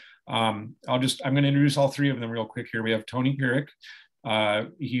I'm going to introduce all three of them real quick here. We have Tony Pierrick.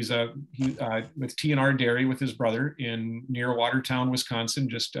 He's with T&R Dairy with his brother near Watertown, Wisconsin,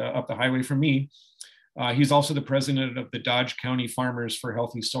 just up the highway from me. He's also the president of the Dodge County Farmers for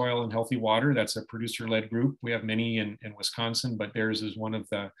Healthy Soil and Healthy Water. That's a producer-led group. We have many in Wisconsin, but theirs is one of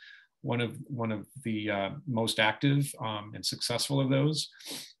the most active and successful of those.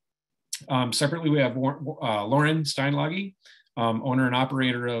 Separately, we have Lauren Steinlage, owner and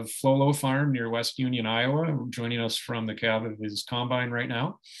operator of Flolo Farm near West Union, Iowa, joining us from the cab of his combine right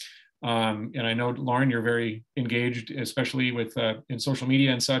now. And I know, Lauren, you're very engaged, especially with in social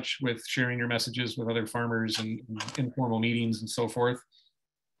media and such, with sharing your messages with other farmers and informal meetings and so forth.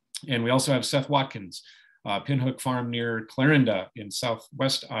 And we also have Seth Watkins, Pinhook Farm near Clarinda in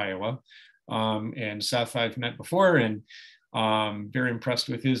southwest Iowa. And Seth I've met before, and very impressed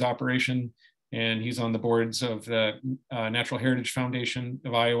with his operation. And he's on the boards of the Natural Heritage Foundation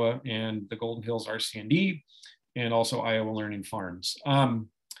of Iowa and the Golden Hills RC&D, and also Iowa Learning Farms.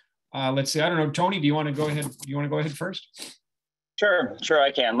 Let's see, I don't know, Tony, do you want to go ahead first? Sure,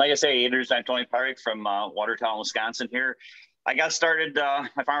 I can. Like I say, I'm Tony Pierrick from Watertown, Wisconsin here. I got started, I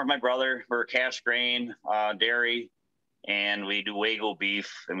farmed with my brother. We're cash grain, dairy, and we do Wagyu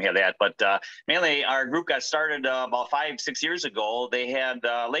beef, and we have that. But mainly our group got started about 5-6 years ago. They had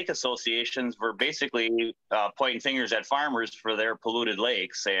lake associations were basically pointing fingers at farmers for their polluted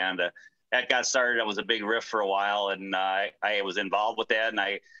lakes. And that got started. That was a big riff for a while. And I was involved with that. And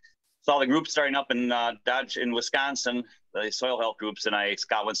I saw the group starting up in Dodge in Wisconsin, the soil health groups, and I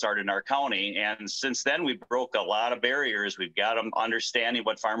got one started in our county. And since then, we broke a lot of barriers. We've got them understanding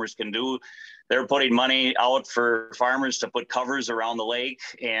what farmers can do. They're putting money out for farmers to put covers around the lake.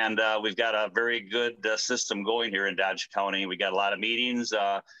 And we've got a very good system going here in Dodge County. We got a lot of meetings.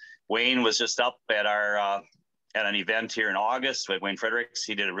 Wayne was just up at our at an event here in August with Wayne Fredericks.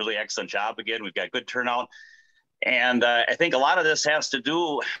 He did a really excellent job again. We've got good turnout. And I think a lot of this has to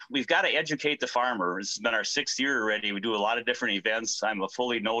do, we've got to educate the farmer. It's been our 6th year already. We do a lot of different events. I'm a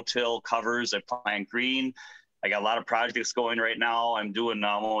fully no-till covers at Plant Green. I got a lot of projects going right now. I'm doing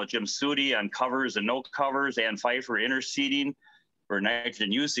one with Jim Sudi on covers and no covers, and Pfeiffer interseeding for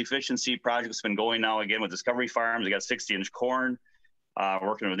nitrogen use efficiency project's been going now again with Discovery Farms. I got 60-inch corn.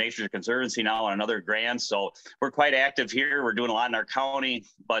 Working with Nature's Conservancy now on another grant. So we're quite active here. We're doing a lot in our county,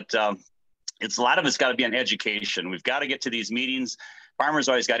 but it's a lot of it's got to be on education. We've got to get to these meetings. Farmers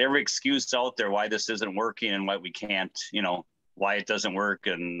always got every excuse out there why this isn't working and why we can't, why it doesn't work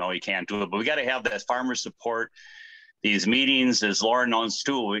and no, you can't do it. But we got to have that farmer support. these meetings, as Lauren knows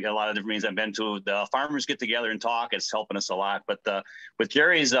too, we got a lot of different meetings I've been to. The farmers get together and talk. It's helping us a lot. But with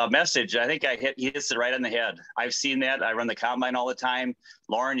Jerry's message, I think he hits it right on the head. I've seen that. I run the combine all the time.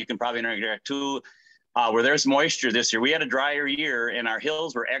 Lauren, you can probably interact too. Where there's moisture this year, we had a drier year and our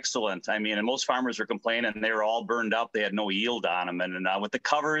hills were excellent. I mean, and most farmers were complaining they were all burned up. They had no yield on them. And with the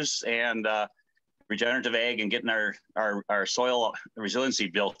covers and regenerative ag and getting our soil resiliency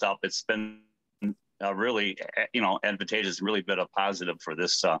built up, it's been really, advantageous, really been a positive for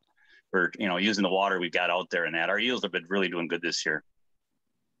this, for, using the water we've got out there, and that our yields have been really doing good this year.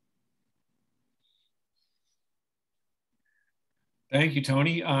 Thank you,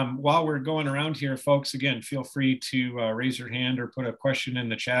 Tony. While we're going around here, folks, again, feel free to raise your hand or put a question in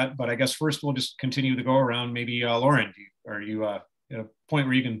the chat. But I guess first we'll just continue to go around. Maybe Lauren, are you at a point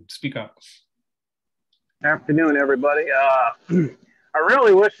where you can speak up? Afternoon, everybody. I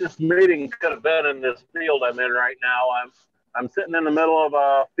really wish this meeting could have been in this field I'm in right now. I'm sitting in the middle of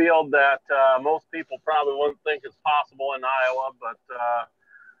a field that most people probably wouldn't think is possible in Iowa, but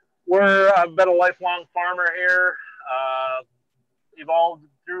I've been a lifelong farmer here. Evolved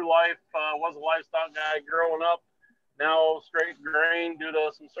through life, was a livestock guy growing up, now straight grain due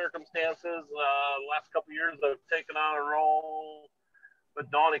to some circumstances. Last couple of years I've taken on a role with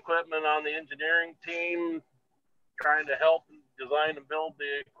Dawn Equipment on the engineering team, trying to help design and build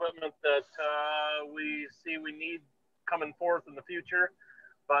the equipment that we see we need coming forth in the future.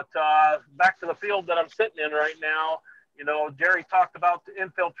 But back to the field that I'm sitting in right now, Jerry talked about the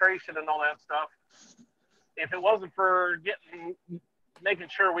infiltration and all that stuff. If it wasn't for making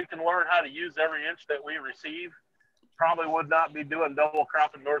sure we can learn how to use every inch that we receive, probably would not be doing double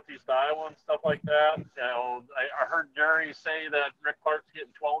crop in Northeast Iowa and stuff like that. I heard Jerry say that Rick Clark's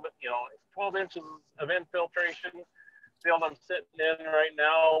getting 12 inches of infiltration. Field I'm sitting in right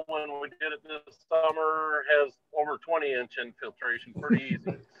now, when we did it this summer, has over 20-inch infiltration, pretty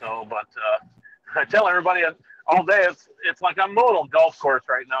easy. So, but I tell everybody all day, it's like I'm mowing a golf course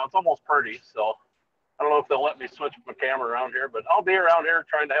right now. It's almost pretty. So I don't know if they'll let me switch my camera around here, but I'll be around here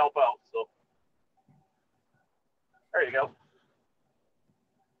trying to help out. So there you go.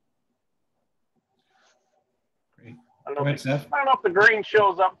 Great. I Go ahead, Seth. don't know if the green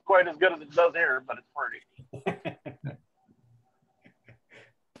shows up quite as good as it does here, but it's pretty.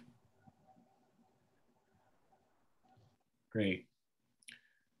 Great.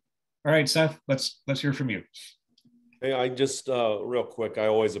 All right, Seth, let's hear from you. Hey, I just real quick, I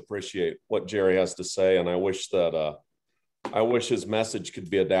always appreciate what Jerry has to say, and I wish his message could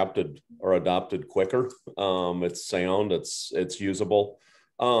be adapted or adopted quicker. It's sound, it's usable.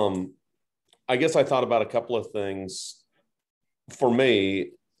 I guess I thought about a couple of things. For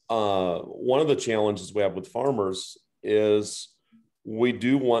me, one of the challenges we have with farmers is we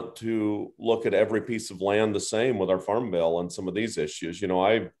do want to look at every piece of land the same with our farm bill and some of these issues.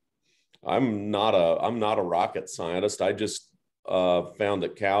 I'm not a rocket scientist. I just found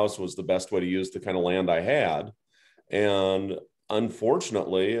that cows was the best way to use the kind of land I had. And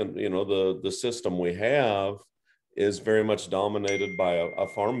unfortunately, and the system we have is very much dominated by a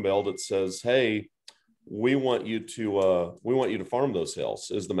farm bill that says, hey, we want you to farm those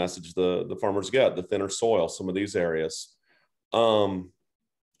hills, is the message the farmers get, the thinner soil, some of these areas.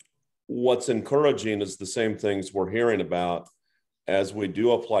 What's encouraging is the same things we're hearing about as we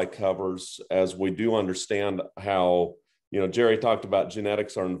do apply covers, as we do understand how, Jerry talked about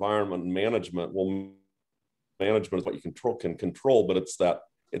genetics, our environment, and management. Well, management is what you can control, but it's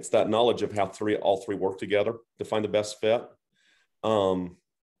that knowledge of how all three work together to find the best fit.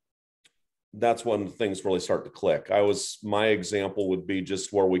 That's when things really start to click. My example would be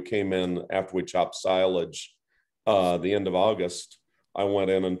just where we came in after we chopped silage, the end of August. I went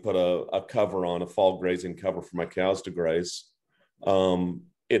in and put a cover on, a fall grazing cover for my cows to graze.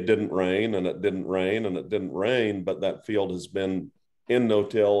 It didn't rain, and it didn't rain, and it didn't rain, but that field has been in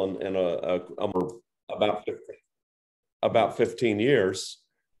no-till and about 15 years.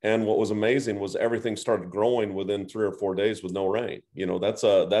 And what was amazing was everything started growing within 3 or 4 days with no rain. That's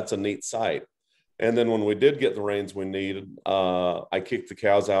a neat sight. And then when we did get the rains we needed, I kicked the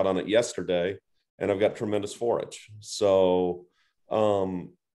cows out on it yesterday, and I've got tremendous forage. So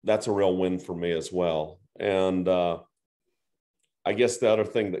that's a real win for me as well. And I guess the other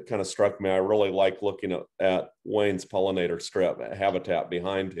thing that kind of struck me, I really like looking at Wayne's pollinator strip habitat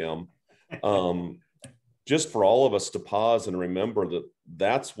behind him. Just for all of us to pause and remember that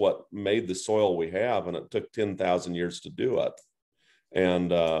that's what made the soil we have, and it took 10,000 years to do it.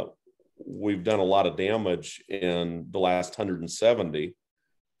 And we've done a lot of damage in the last 170.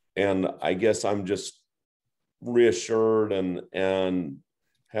 And I guess I'm just reassured and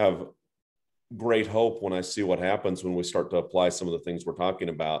have great hope when I see what happens when we start to apply some of the things we're talking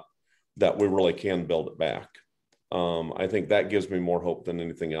about, that we really can build it back. I think that gives me more hope than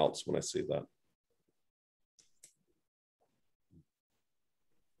anything else when I see that.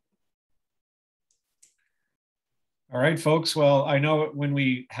 All right, folks. Well, I know when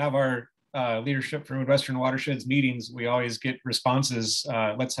we have our leadership for Midwestern Watersheds meetings, we always get responses.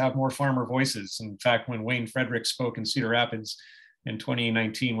 Let's have more farmer voices. In fact, when Wayne Frederick spoke in Cedar Rapids in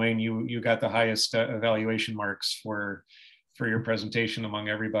 2019, Wayne, you got the highest evaluation marks for your presentation among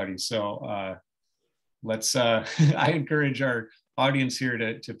everybody. So let's, I encourage our audience here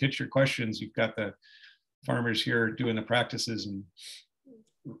to pitch your questions. You've got the farmers here doing the practices and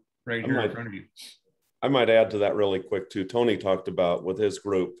right here in front of you. I might add to that really quick too. Tony talked about with his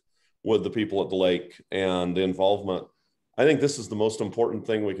group, with the people at the lake and the involvement. I think this is the most important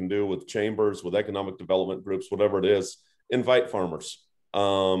thing we can do with chambers, with economic development groups, whatever it is, invite farmers.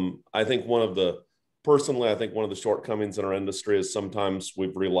 I think personally, I think one of the shortcomings in our industry is sometimes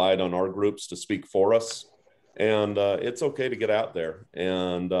we've relied on our groups to speak for us. And it's okay to get out there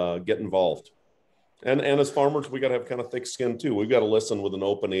and get involved. And as farmers, we got to have kind of thick skin too. We've got to listen with an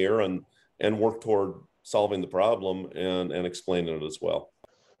open ear and work toward solving the problem and explaining it as well.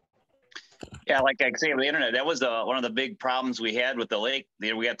 Yeah, like I say on the internet, that was one of the big problems we had with the lake.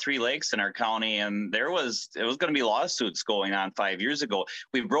 We had 3 lakes in our county, and it was going to be lawsuits going on 5 years ago.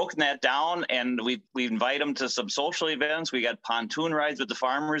 We've broken that down, and we invite them to some social events. We got pontoon rides with the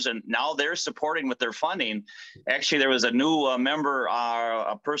farmers, and now they're supporting with their funding. Actually, there was a new member,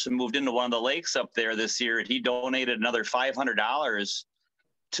 a person moved into one of the lakes up there this year, and he donated another $500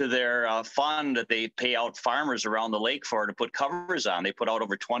 to their fund that they pay out farmers around the lake for to put covers on. They put out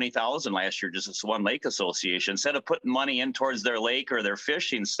over 20,000 last year, just this one lake association. Instead of putting money in towards their lake or their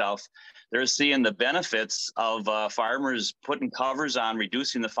fishing stuff, they're seeing the benefits of farmers putting covers on,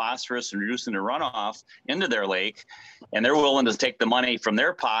 reducing the phosphorus and reducing the runoff into their lake. And they're willing to take the money from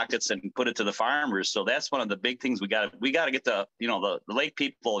their pockets and put it to the farmers. So that's one of the big things we got to get the lake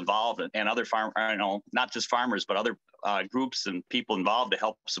people involved and other not just farmers, but other groups and people involved to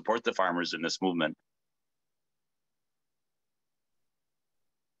help support the farmers in this movement.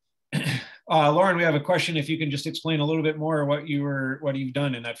 Lauren, we have a question. If you can just explain a little bit more what you've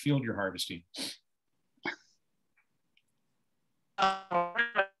done in that field you're harvesting.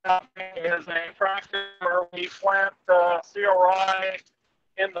 Is a practice where we plant seal rye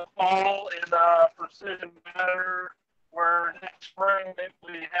in the fall in a precision manner, where next spring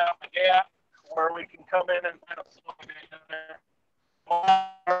we have a gap where we can come in and kind of slow in there.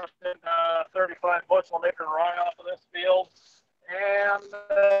 35 bushel an acre rye off of this field, and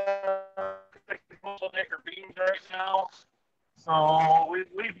 60 bushel an acre beans right now. So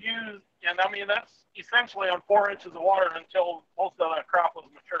we've used, and I mean, that's essentially on 4 inches of water until most of the crop was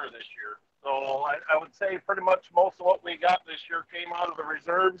mature this year. So I would say pretty much most of what we got this year came out of the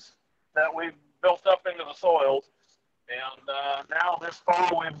reserves that we've built up into the soils. And now this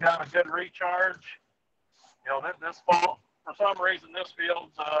fall, we've got a good recharge. This fall, for some reason, this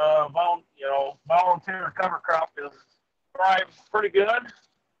field's volunteer cover crop is thrives pretty good.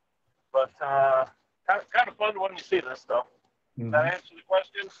 But kind of fun when you see this stuff. Does that answer the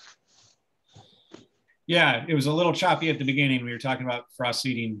question? Yeah, it was a little choppy at the beginning. We were talking about frost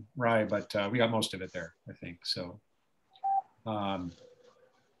seeding rye, but we got most of it there, I think. So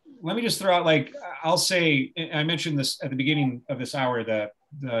let me just throw out, I'll say, I mentioned this at the beginning of this hour,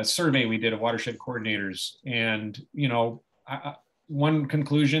 the survey we did of watershed coordinators. And, one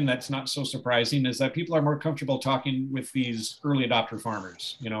conclusion that's not so surprising is that people are more comfortable talking with these early adopter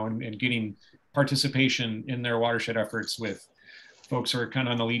farmers, and getting participation in their watershed efforts with folks who are kind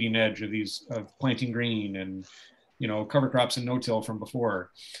of on the leading edge of planting green and, cover crops and no-till from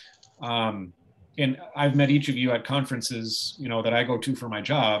before. And I've met each of you at conferences, that I go to for my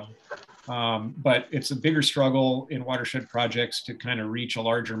job, but it's a bigger struggle in watershed projects to kind of reach a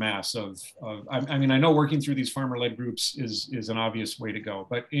larger mass I know working through these farmer-led groups is an obvious way to go,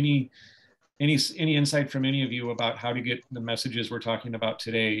 but any insight from any of you about how to get the messages we're talking about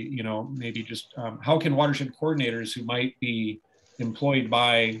today, maybe just how can watershed coordinators who might be employed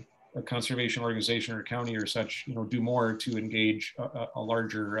by a conservation organization or county or such, do more to engage a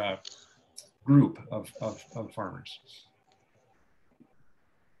larger group of farmers?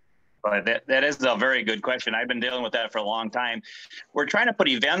 But that is a very good question. I've been dealing with that for a long time. We're trying to put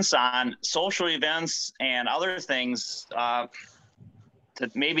events on, social events and other things to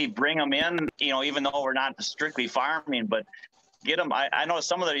maybe bring them in, even though we're not strictly farming, but get them. I know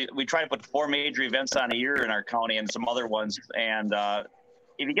we try to put 4 major events on a year in our county and some other ones. And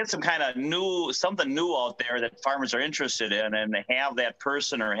if you get some kind of something new out there that farmers are interested in, and they have that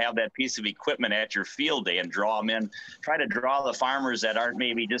person or have that piece of equipment at your field day and draw them in, try to draw the farmers that aren't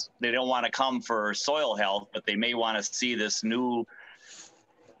maybe they don't want to come for soil health, but they may want to see this new,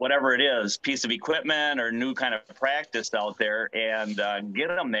 whatever it is, piece of equipment or new kind of practice out there, and get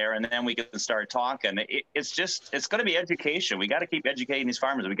them there. And then we can start talking. It's going to be education. We got to keep educating these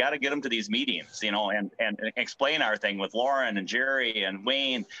farmers. We got to get them to these meetings, and explain our thing with Lauren and Jerry and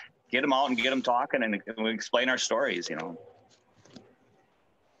Wayne, get them out and get them talking, and we explain our stories,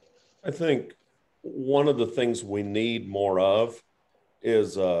 I think one of the things we need more of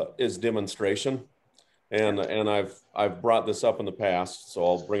is demonstration. And I've brought this up in the past, so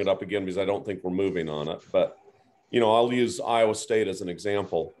I'll bring it up again because I don't think we're moving on it. But, I'll use Iowa State as an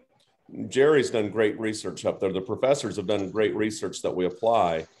example. Jerry's done great research up there. The professors have done great research that we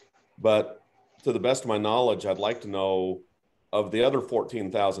apply. But to the best of my knowledge, I'd like to know, of the other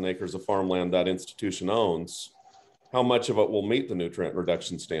 14,000 acres of farmland that institution owns, how much of it will meet the nutrient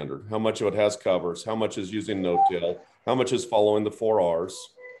reduction standard? How much of it has covers? How much is using no-till? How much is following the 4 Rs?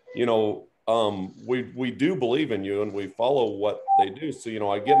 We do believe in you and we follow what they do. So,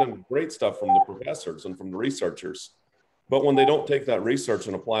 I get them great stuff from the professors and from the researchers, but when they don't take that research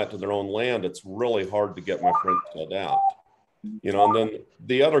and apply it to their own land, it's really hard to get my friends to adapt, and then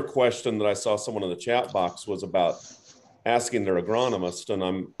the other question that I saw someone in the chat box was about asking their agronomist. And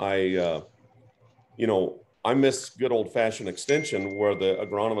I miss good old fashioned extension where the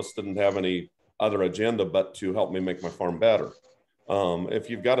agronomist didn't have any other agenda but to help me make my farm better. If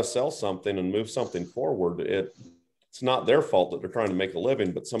you've got to sell something and move something forward, it's not their fault that they're trying to make a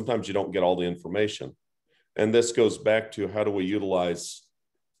living, but sometimes you don't get all the information. And this goes back to how do we utilize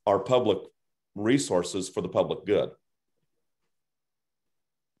our public resources for the public good?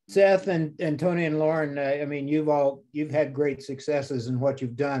 Seth and Tony and Lauren, you've had great successes in what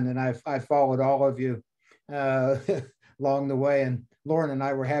you've done, and I've followed all of you along the way. And Lauren and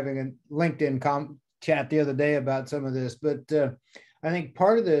I were having a LinkedIn chat the other day about some of this, but I think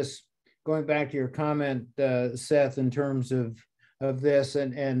part of this, going back to your comment, Seth, in terms of this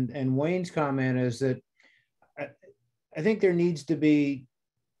and Wayne's comment, is that I think there needs to be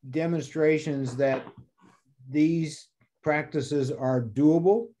demonstrations that these practices are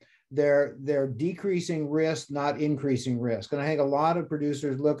doable. They're decreasing risk, not increasing risk. And I think a lot of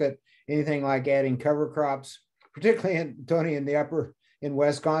producers look at anything like adding cover crops, particularly Tony in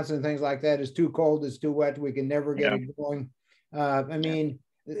Wisconsin, things like that, is too cold, it's too wet, we can never get it going.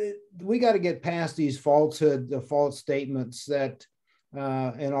 We got to get past these false statements that,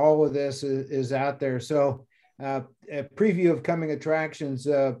 and all of this is out there. So a preview of coming attractions,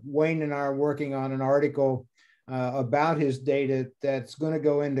 Wayne and I are working on an article about his data that's going to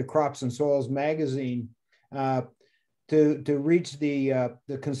go into Crops and Soils magazine to reach the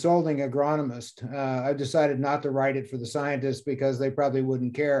consulting agronomist. I decided not to write it for the scientists because they probably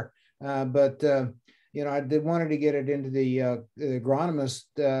wouldn't care. But I wanted to get it into the agronomists,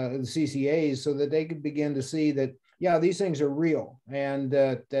 the CCAs, so that they could begin to see that, yeah, these things are real and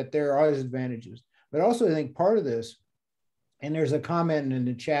that there are advantages. But also, I think part of this, and there's a comment in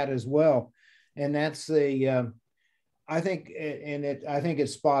the chat as well, and that's I think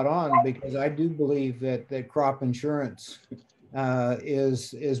it's spot on, because I do believe that crop insurance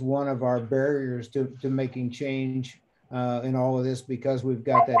is one of our barriers to making change in all of this, because we've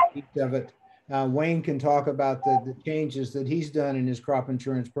got that piece of it. Wayne can talk about the changes that he's done in his crop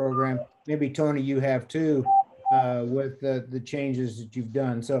insurance program. Maybe Tony, you have too, with the changes that you've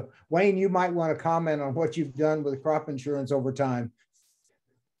done. So Wayne, you might want to comment on what you've done with crop insurance over time.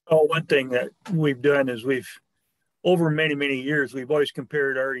 Oh, one thing that we've done is over many, many years, we've always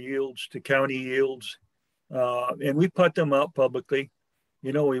compared our yields to county yields, and we put them out publicly.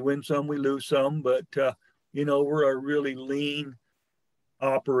 We win some, we lose some, but, we're a really lean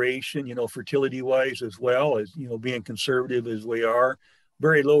operation, fertility-wise, as well as, being conservative as we are,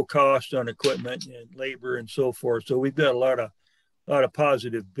 very low cost on equipment and labor and so forth. So we've got a lot of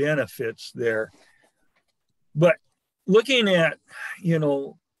positive benefits there. But looking at,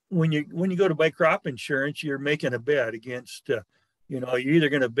 when you go to buy crop insurance, you're making a bet against, you're either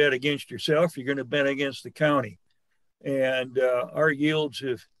going to bet against yourself, or you're going to bet against the county. And our yields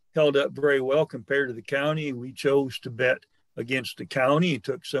have held up very well compared to the county. We chose to bet against the county,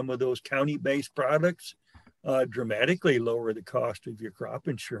 took some of those county-based products, dramatically lower the cost of your crop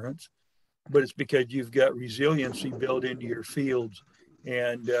insurance. But it's because you've got resiliency built into your fields,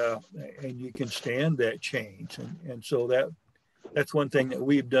 and you can stand that change. And so that's one thing that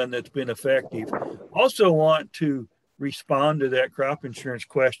we've done that's been effective. Also want to respond to that crop insurance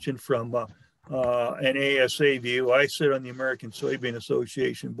question from an ASA view. I sit on the American Soybean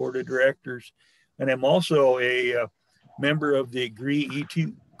Association Board of Directors, and I'm also a member of the Agree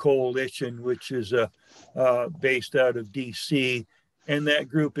E2 Coalition, which is based out of DC. And that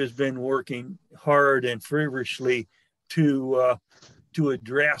group has been working hard and feverishly to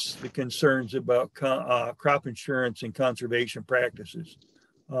address the concerns about crop insurance and conservation practices.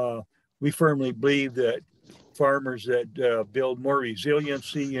 We firmly believe that farmers that build more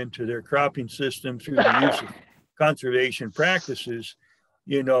resiliency into their cropping system through the use of conservation practices,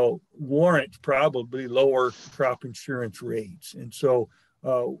 you know, warrant probably lower crop insurance rates. And so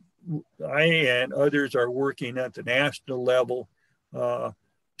I and others are working at the national level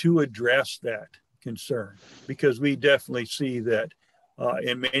to address that concern, because we definitely see that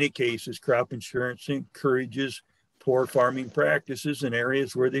in many cases, crop insurance encourages poor farming practices in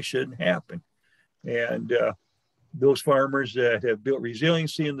areas where they shouldn't happen. And those farmers that have built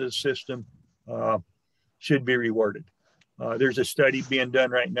resiliency into the system should be rewarded. There's a study being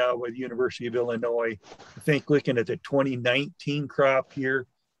done right now with the University of Illinois, I think looking at the 2019 crop year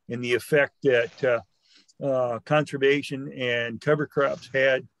and the effect that conservation and cover crops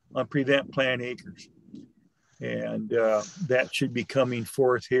had on prevent plant acres. And that should be coming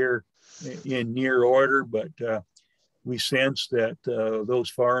forth here in near order, but we sense that those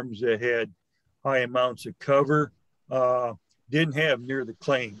farms that had high amounts of cover didn't have near the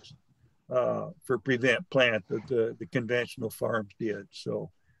claims for prevent plant that the conventional farms did. So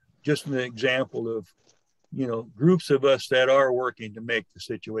just an example of, you know, groups of us that are working to make the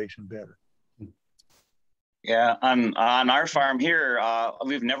situation better. Yeah, on our farm here,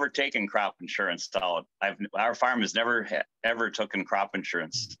 we've never taken crop insurance out. Our farm has never ever taken crop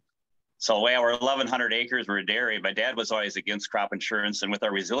insurance. So we're 1,100 acres, we're a dairy. My dad was always against crop insurance. And with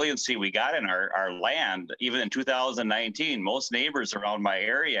our resiliency we got in our land, even in 2019, most neighbors around my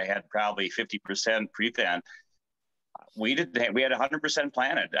area had probably 50% prevent. We had 100%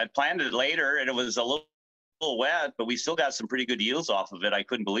 planted. I planted it later and it was a little wet, but we still got some pretty good yields off of it. I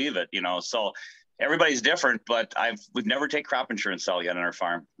couldn't believe it, you know. So everybody's different, but we've never taken crop insurance out yet on our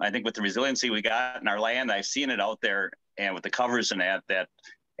farm. I think with the resiliency we got in our land, I've seen it out there, and with the covers and that,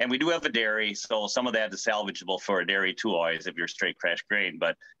 and we do have a dairy, so some of that is salvageable for a dairy too, always, if you're straight crash grain.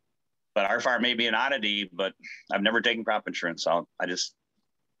 But our farm may be an oddity, but I've never taken crop insurance out. Most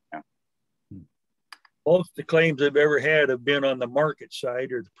of the claims I've ever had have been on the market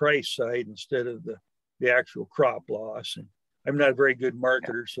side or the price side instead of the actual crop loss. And I'm not a very good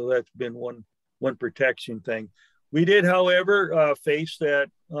marketer, so that's been one protection thing. We did, however, face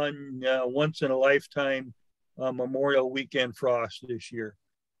that on once in a lifetime Memorial Weekend frost this year.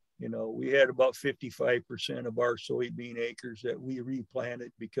 You know, we had about 55% of our soybean acres that we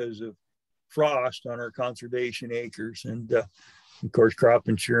replanted because of frost on our conservation acres. And of course, crop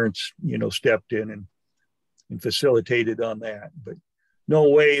insurance, you know, stepped in and facilitated on that. But no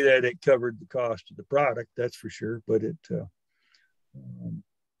way that it covered the cost of the product, that's for sure. But it,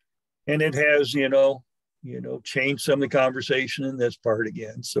 and it has, you know, changed some of the conversation in this part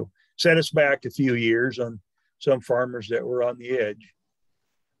again. So set us back a few years on some farmers that were on the edge.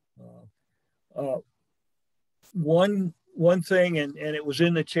 One thing, and it was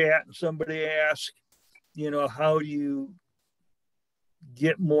in the chat, and somebody asked, you know, how do you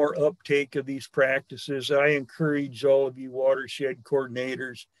get more uptake of these practices? I encourage all of you watershed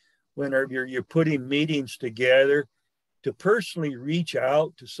coordinators, whenever you're putting meetings together, to personally reach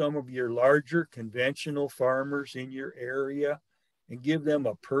out to some of your larger conventional farmers in your area and give them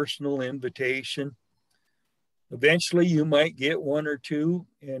a personal invitation. Eventually you might get one or two,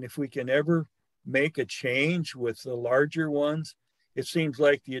 and if we can ever make a change with the larger ones, it seems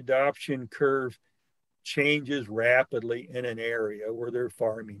like the adoption curve changes rapidly in an area where they're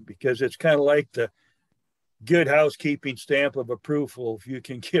farming, because it's kind of like the good housekeeping stamp of approval if you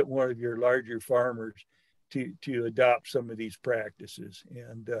can get one of your larger farmers to adopt some of these practices.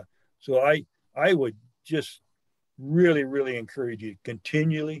 And so I would just really, really encourage you to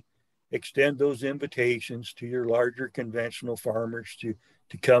continually extend those invitations to your larger conventional farmers to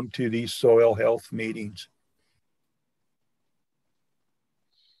come to these soil health meetings.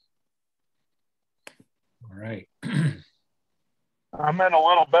 All right. I'm in a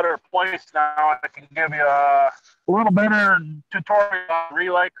little better place now. I can give you a little better tutorial on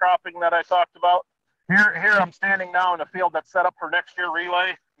relay cropping that I talked about. Here I'm standing now in a field that's set up for next year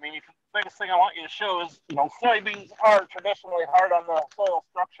relay. I mean, the biggest thing I want you to show is, you know, soybeans are traditionally hard on the soil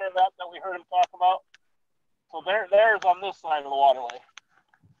structure that we heard him talk about. So there's on this side of the waterway.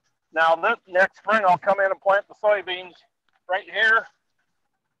 Now, this next spring, I'll come in and plant the soybeans right here,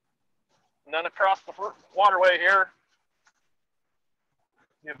 and then across the waterway here.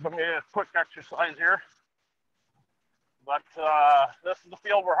 Give me a quick exercise here. But this is the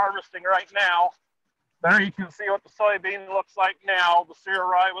field we're harvesting right now. There you can see what the soybean looks like now. The Sierra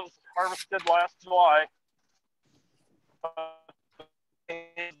rye was harvested last July.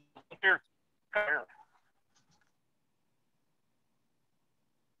 Here.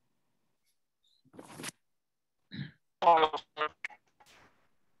 That's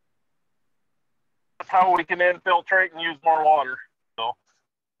how we can infiltrate and use more water. So,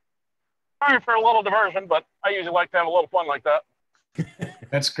 sorry for a little diversion, but I usually like to have a little fun like that.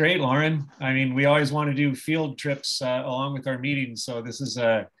 That's great, Lauren. I mean, we always want to do field trips along with our meetings, so this is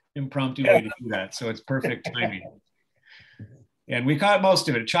a impromptu way to do that. So it's perfect timing. And we caught most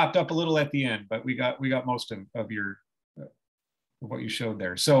of it. It chopped up a little at the end, but we got most of your what you showed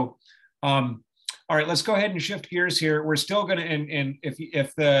there. So, all right, let's go ahead and shift gears here. We're still going to, and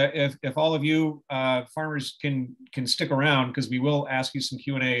if all of you farmers can stick around, because we will ask you some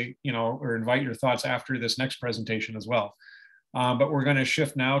Q&A, or invite your thoughts after this next presentation as well. But we're going to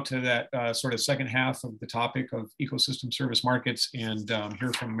shift now to that sort of second half of the topic of ecosystem service markets and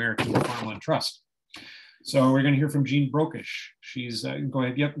hear from American Farmland Trust. So we're going to hear from Jean Brokish. She's, go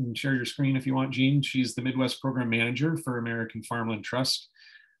ahead, yep, and share your screen if you want, Jean. She's the Midwest Program Manager for American Farmland Trust.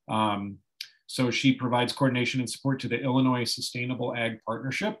 So she provides coordination and support to the Illinois Sustainable Ag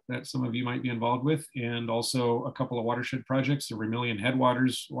Partnership that some of you might be involved with, and also a couple of watershed projects, the Vermilion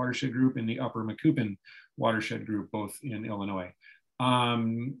Headwaters Watershed Group and the Upper Macoupin Watershed Group, both in Illinois.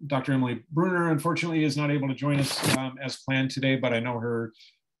 Dr. Emily Bruner, unfortunately, is not able to join us as planned today, but I know her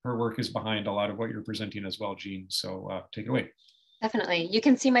work is behind a lot of what you're presenting as well, Jean. So take it away. Definitely. You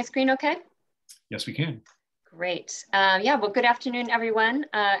can see my screen okay? Yes, we can. Great. Yeah, well, good afternoon, everyone.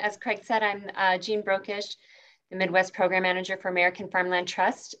 As Craig said, I'm Jean Brokish, the Midwest Program Manager for American Farmland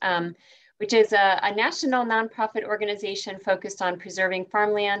Trust, which is a national nonprofit organization focused on preserving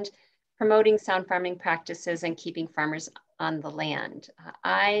farmland, promoting sound farming practices, and keeping farmers on the land.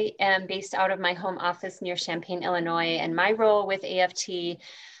 I am based out of my home office near Champaign, Illinois, and my role with AFT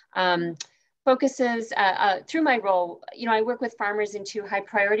focuses through my role, I work with farmers in 2 high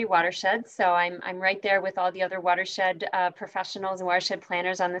priority watersheds. So I'm right there with all the other watershed professionals and watershed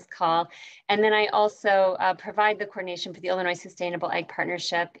planners on this call. And then I also provide the coordination for the Illinois Sustainable Ag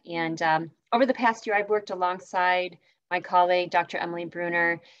Partnership. And over the past year, I've worked alongside my colleague, Dr. Emily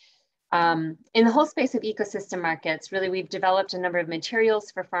Bruner, in the whole space of ecosystem markets. Really, we've developed a number of materials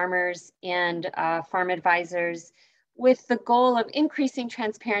for farmers and farm advisors, with the goal of increasing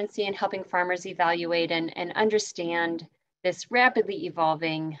transparency and helping farmers evaluate and understand this rapidly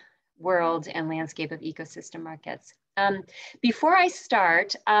evolving world and landscape of ecosystem markets. Before I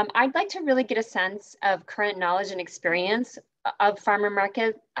start, I'd like to really get a sense of current knowledge and experience of farmer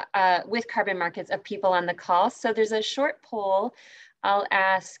market with carbon markets of people on the call. So there's a short poll. I'll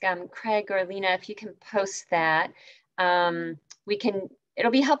ask Craig or Lena if you can post that. It'll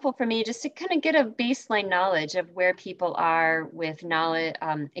be helpful for me just to kind of get a baseline knowledge of where people are with knowledge,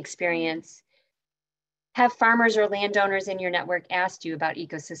 experience. Have farmers or landowners in your network asked you about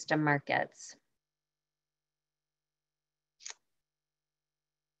ecosystem markets?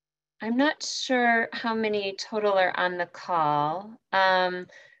 I'm not sure how many total are on the call.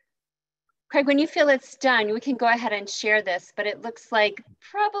 Craig, when you feel it's done, we can go ahead and share this, but it looks like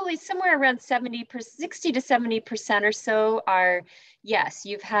probably somewhere around 60 to 70% or so are yes.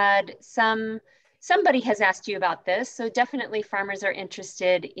 You've had somebody has asked you about this, so definitely farmers are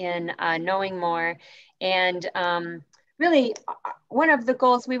interested in knowing more. And really, one of the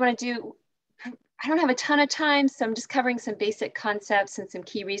goals we want to do, I don't have a ton of time, so I'm just covering some basic concepts and some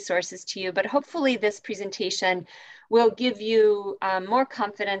key resources to you, but hopefully this presentation will give you more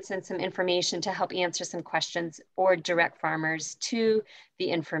confidence and some information to help answer some questions or direct farmers to the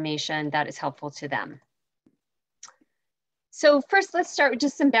information that is helpful to them. So first, let's start with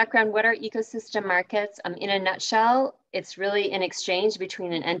just some background. What are ecosystem markets? In a nutshell, it's really an exchange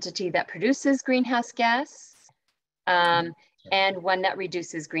between an entity that produces greenhouse gas and one that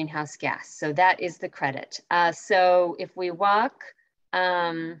reduces greenhouse gas. So that is the credit. So if we walk,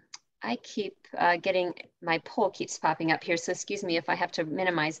 I keep my poll keeps popping up here. So excuse me if I have to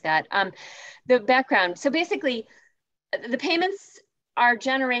minimize that. The background, so basically the payments are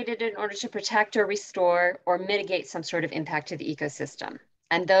generated in order to protect or restore or mitigate some sort of impact to the ecosystem.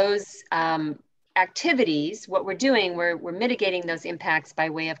 And those activities, what we're doing, we're mitigating those impacts by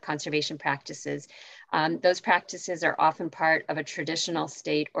way of conservation practices. Those practices are often part of a traditional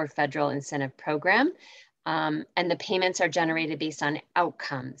state or federal incentive program. And the payments are generated based on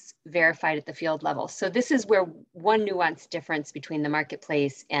outcomes verified at the field level. So this is where one nuanced difference between the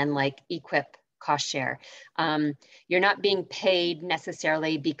marketplace and like EQIP cost share. You're not being paid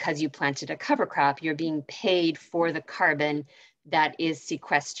necessarily because you planted a cover crop. You're being paid for the carbon that is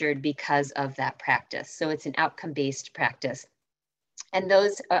sequestered because of that practice. So it's an outcome-based practice. And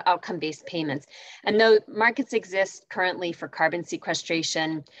those outcome-based payments. And though markets exist currently for carbon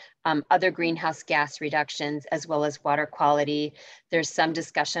sequestration, other greenhouse gas reductions, as well as water quality, there's some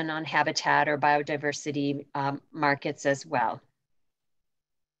discussion on habitat or biodiversity markets as well.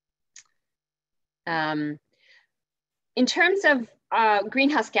 In terms of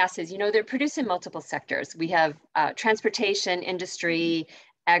greenhouse gases, you know, they're produced in multiple sectors. We have transportation, industry,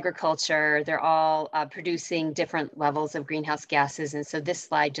 agriculture, they're all producing different levels of greenhouse gases. And so this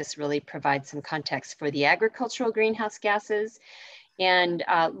slide just really provides some context for the agricultural greenhouse gases. And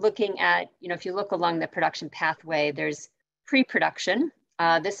looking at, you know, if you look along the production pathway, there's pre-production.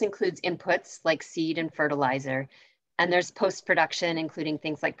 This includes inputs like seed and fertilizer. And there's post-production, including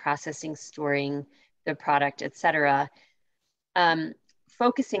things like processing, storing the product, et cetera.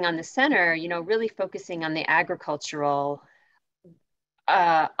 Focusing on the center, you know, really focusing on the agricultural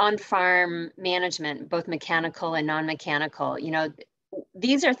on-farm management, both mechanical and non-mechanical. You know,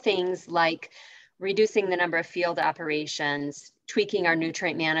 these are things like reducing the number of field operations, tweaking our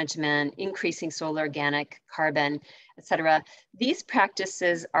nutrient management, increasing soil organic carbon, et cetera. These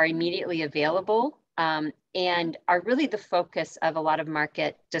practices are immediately available and are really the focus of a lot of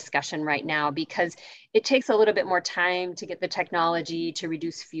market discussion right now, because it takes a little bit more time to get the technology to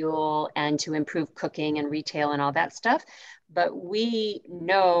reduce fuel and to improve cooking and retail and all that stuff. But we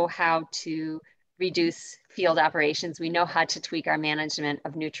know how to reduce field operations. We know how to tweak our management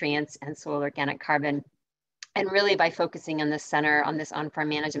of nutrients and soil organic carbon. And really by focusing on the center, on this on-farm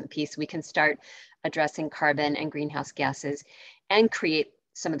management piece, we can start addressing carbon and greenhouse gases and create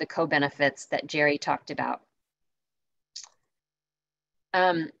some of the co-benefits that Jerry talked about.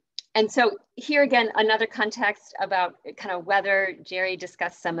 And so here again, another context about kind of weather. Jerry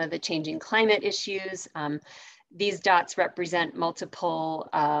discussed some of the changing climate issues. These dots represent multiple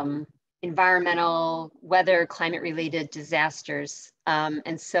environmental, weather, climate-related disasters.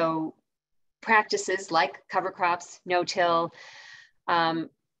 And so practices like cover crops, no-till,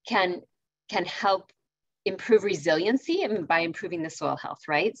 can help improve resiliency by improving the soil health,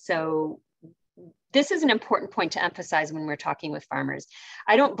 right? So this is an important point to emphasize when we're talking with farmers.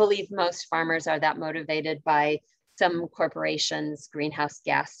 I don't believe most farmers are that motivated by some corporations' greenhouse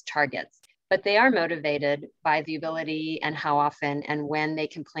gas targets, but they are motivated by the ability and how often and when they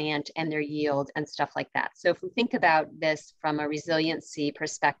can plant and their yield and stuff like that. So if we think about this from a resiliency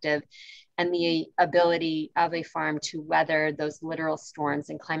perspective and the ability of a farm to weather those literal storms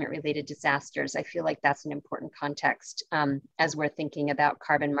and climate-related disasters, I feel like that's an important context as we're thinking about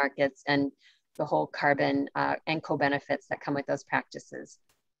carbon markets and the whole carbon and co-benefits that come with those practices.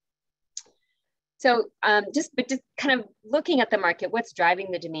 So just kind of looking at the market, what's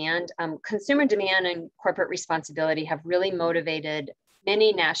driving the demand? Consumer demand and corporate responsibility have really motivated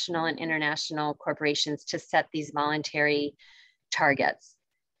many national and international corporations to set these voluntary targets.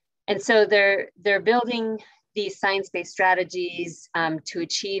 And so they're building these science-based strategies to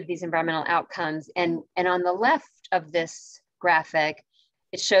achieve these environmental outcomes. And on the left of this graphic,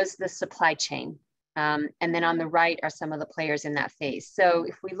 it shows the supply chain. And then on the right are some of the players in that phase. So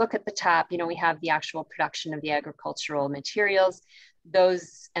if we look at the top, you know, we have the actual production of the agricultural materials.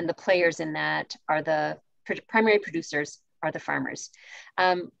 Those and the players in that are the primary producers are the farmers.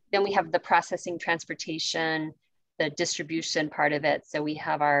 Then we have the processing, transportation, the distribution part of it. So we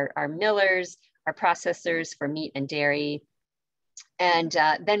have our millers, our processors for meat and dairy, and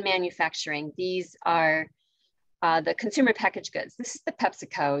then manufacturing. These are the consumer packaged goods. This is the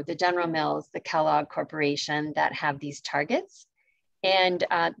PepsiCo, the General Mills, the Kellogg Corporation that have these targets. And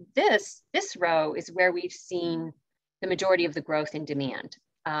this row is where we've seen the majority of the growth in demand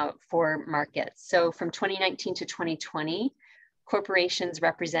for markets. So from 2019 to 2020, corporations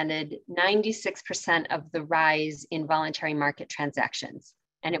represented 96% of the rise in voluntary market transactions.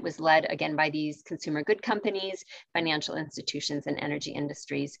 And it was led again by these consumer good companies, financial institutions, and energy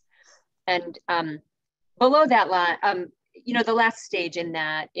industries. And below that line, you know, the last stage in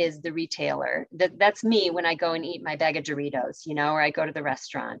that is the retailer. That's me when I go and eat my bag of Doritos, you know, or I go to the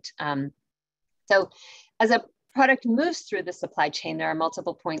restaurant. So as a product moves through the supply chain, there are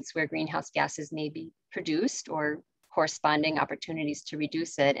multiple points where greenhouse gases may be produced or corresponding opportunities to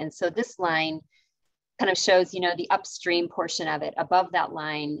reduce it. And so this line kind of shows, you know, the upstream portion of it. Above that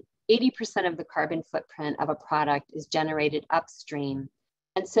line, 80% of the carbon footprint of a product is generated upstream.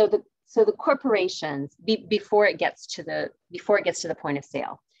 And so the corporations, before it gets to the point of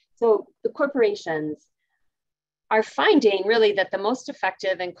sale. So the corporations are finding really that the most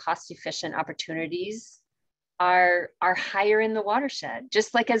effective and cost-efficient opportunities are higher in the watershed.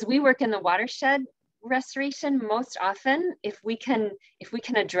 Just like as we work in the watershed restoration, most often, if we can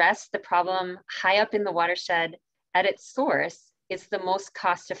address the problem high up in the watershed at its source, it's the most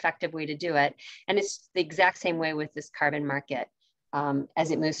cost-effective way to do it. And it's the exact same way with this carbon market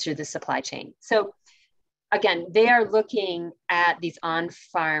as it moves through the supply chain. So again, they are looking at these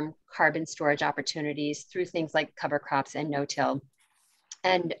on-farm carbon storage opportunities through things like cover crops and no-till,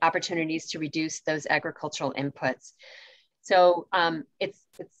 and opportunities to reduce those agricultural inputs. So it's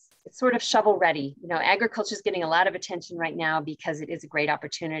sort of shovel ready. You know, agriculture is getting a lot of attention right now because it is a great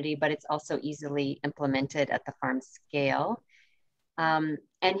opportunity, but it's also easily implemented at the farm scale. And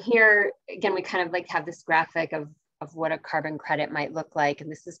here, again, we kind of like have this graphic of what a carbon credit might look like.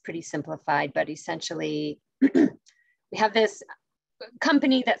 And this is pretty simplified, but essentially we have this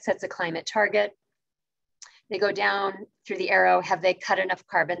company that sets a climate target. They go down through the arrow. Have they cut enough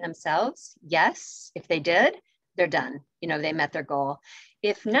carbon themselves? Yes. If they did, they're done. You know, they met their goal.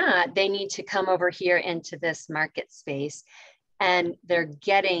 If not, they need to come over here into this market space, and they're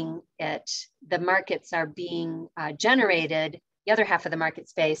getting it. The markets are being generated. The other half of the market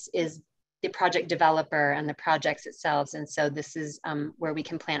space is the project developer and the projects itself. And so this is where we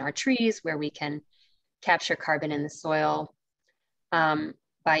can plant our trees, where we can capture carbon in the soil.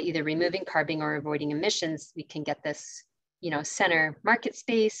 By either removing carbon or avoiding emissions, we can get this, you know, center market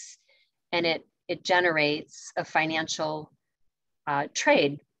space, and it generates a financial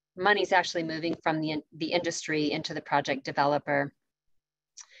trade. Money's actually moving from the industry into the project developer.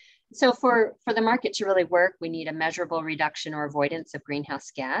 So for the market to really work, we need a measurable reduction or avoidance of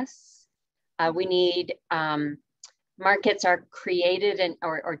greenhouse gas. We need markets are created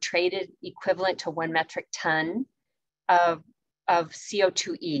or traded equivalent to 1 metric ton of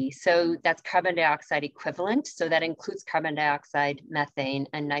CO2e. So that's carbon dioxide equivalent. So that includes carbon dioxide, methane,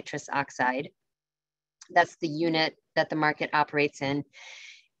 and nitrous oxide. That's the unit that the market operates in.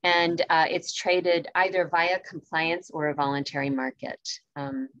 And it's traded either via compliance or a voluntary market.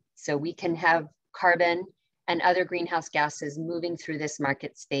 So we can have carbon and other greenhouse gases moving through this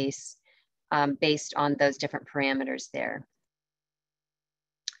market space based on those different parameters there.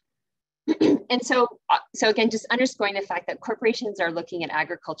 And so again, just underscoring the fact that corporations are looking at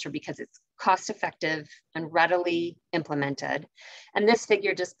agriculture because it's cost effective and readily implemented. And this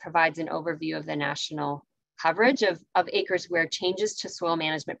figure just provides an overview of the national coverage of acres where changes to soil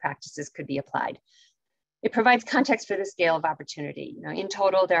management practices could be applied. It provides context for the scale of opportunity. You know, in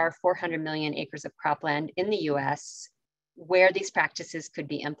total, there are 400 million acres of cropland in the US where these practices could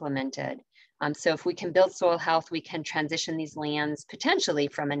be implemented. So if we can build soil health, we can transition these lands potentially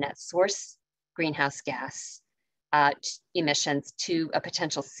from a net source greenhouse gas emissions to a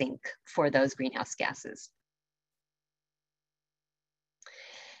potential sink for those greenhouse gases.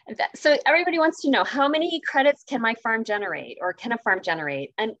 So everybody wants to know, how many credits can my farm generate, or can a farm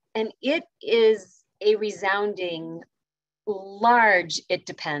generate? And it is a resounding large, it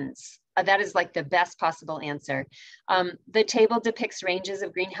depends. That is like the best possible answer. The table depicts ranges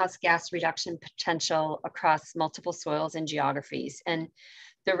of greenhouse gas reduction potential across multiple soils and geographies. And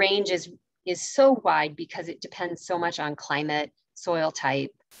the range is so wide because it depends so much on climate, soil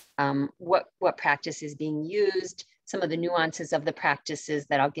type, what practice is being used, some of the nuances of the practices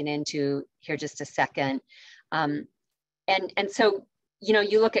that I'll get into here just a second. And so, you know,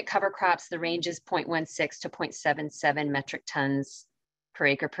 you look at cover crops, the range is 0.16 to 0.77 metric tons per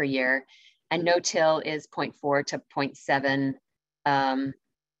acre per year, and no-till is 0.4 to 0.7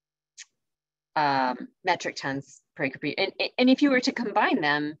 metric tons per acre per year. And if you were to combine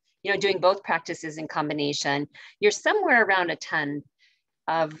them, you know, doing both practices in combination, you're somewhere around a ton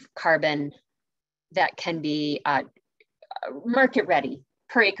of carbon that can be market ready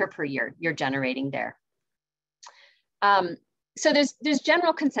per acre per year you're generating there. So there's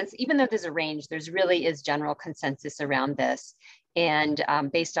general consensus, even though there's a range, there's really is general consensus around this, and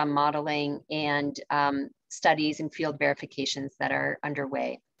based on modeling and studies and field verifications that are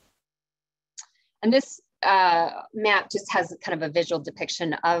underway. And this map just has kind of a visual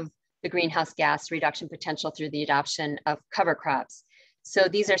depiction of the greenhouse gas reduction potential through the adoption of cover crops. So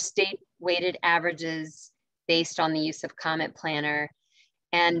these are state weighted averages based on the use of Comet Planner,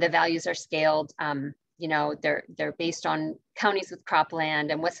 and the values are scaled. You know, they're based on counties with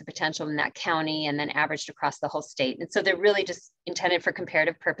cropland and what's the potential in that county, and then averaged across the whole state. And so they're really just intended for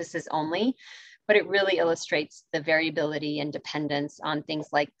comparative purposes only, but it really illustrates the variability and dependence on things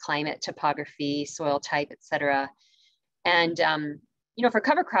like climate, topography, soil type, et cetera. And, you know, for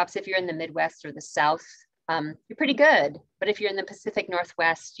cover crops, if you're in the Midwest or the South, you're pretty good. But if you're in the Pacific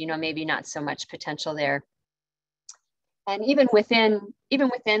Northwest, you know, maybe not so much potential there. And even within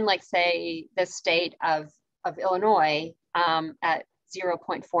like say the state of Illinois at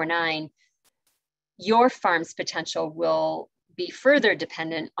 0.49, your farm's potential will be further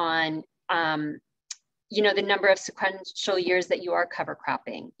dependent on the number of sequential years that you are cover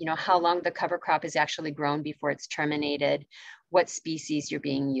cropping, how long the cover crop is actually grown before it's terminated, what species you're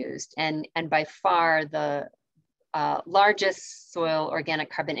being used. And by far the largest soil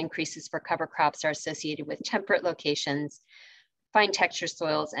organic carbon increases for cover crops are associated with temperate locations, fine texture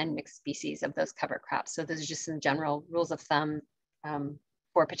soils, and mixed species of those cover crops. So those are just some general rules of thumb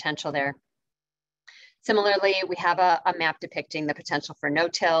for potential there. Similarly, we have a map depicting the potential for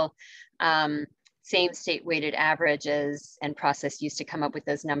no-till, same state weighted averages and process used to come up with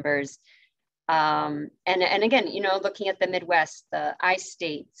those numbers. And again, looking at the Midwest, the I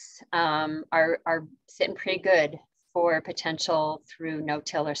states are sitting pretty good for potential through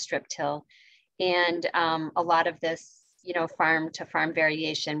no-till or strip-till. And a lot of this, farm to farm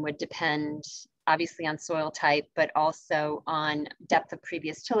variation would depend obviously on soil type, but also on depth of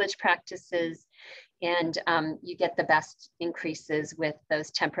previous tillage practices. And you get the best increases with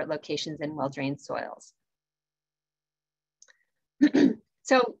those temperate locations and well-drained soils.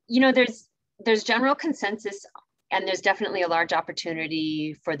 So, there's general consensus, and there's definitely a large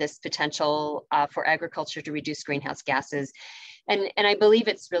opportunity for this potential for agriculture to reduce greenhouse gases. And I believe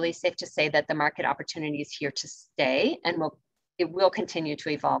it's really safe to say that the market opportunity is here to stay, and it will continue to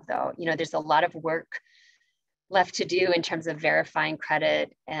evolve though. There's a lot of work left to do in terms of verifying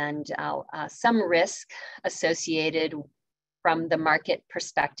credit and some risk associated from the market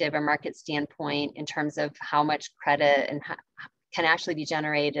perspective or market standpoint in terms of how much credit and can actually be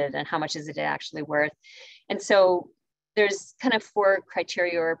generated and how much is it actually worth. And so there's kind of 4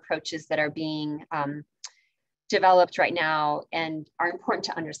 criteria or approaches that are being developed right now and are important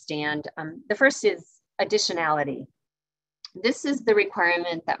to understand. The first is additionality. This is the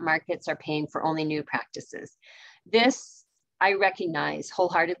requirement that markets are paying for only new practices. This, I recognize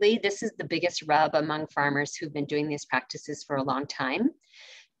wholeheartedly, this is the biggest rub among farmers who've been doing these practices for a long time.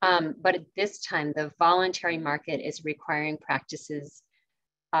 But at this time, the voluntary market is requiring practices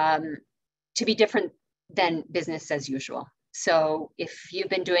to be different than business as usual. So if you've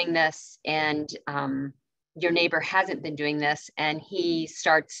been doing this and your neighbor hasn't been doing this and he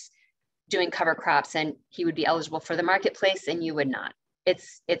starts doing cover crops, and he would be eligible for the marketplace and you would not.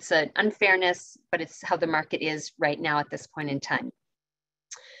 It's an unfairness, but it's how the market is right now at this point in time.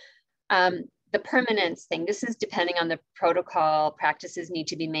 The permanence thing, this is depending on the protocol. Practices need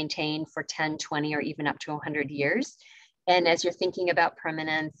to be maintained for 10, 20, or even up to 100 years. And as you're thinking about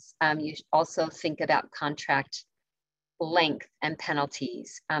permanence, you also think about contract length and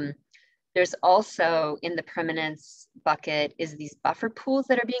penalties. There's also in the permanence bucket is these buffer pools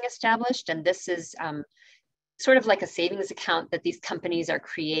that are being established. And this is sort of like a savings account that these companies are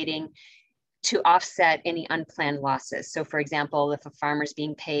creating to offset any unplanned losses. So for example, if a farmer's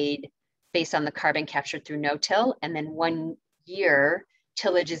being paid based on the carbon captured through no-till, and then 1 year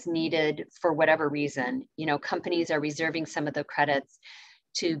tillage is needed for whatever reason, companies are reserving some of the credits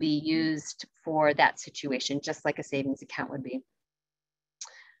to be used for that situation, just like a savings account would be.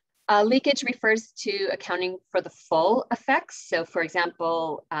 Leakage refers to accounting for the full effects. So for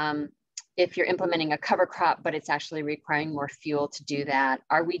example, if you're implementing a cover crop, but it's actually requiring more fuel to do that,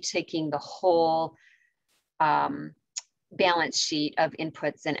 are we taking the whole balance sheet of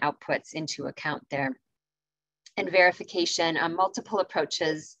inputs and outputs into account there? And verification, multiple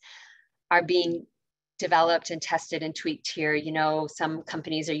approaches are being developed and tested and tweaked here. Some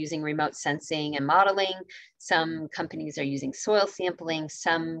companies are using remote sensing and modeling. Some companies are using soil sampling.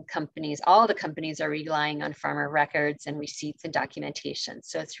 Some companies, all the companies are relying on farmer records and receipts and documentation.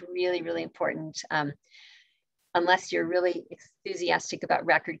 So it's really, really important, unless you're really enthusiastic about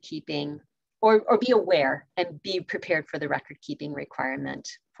record keeping, or be aware and be prepared for the record keeping requirement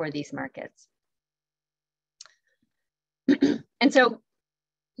for these markets. And so,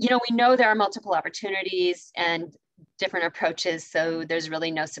 we know there are multiple opportunities and different approaches. So there's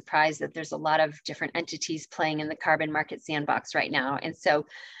really no surprise that there's a lot of different entities playing in the carbon market sandbox right now. And so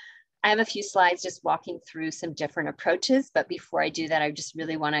I have a few slides just walking through some different approaches. But before I do that, I just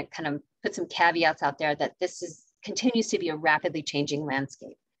really want to kind of put some caveats out there that this continues to be a rapidly changing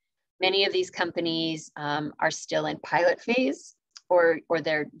landscape. Many of these companies are still in pilot phase, or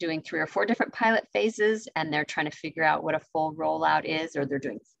they're doing 3 or 4 different pilot phases, and they're trying to figure out what a full rollout is, or they're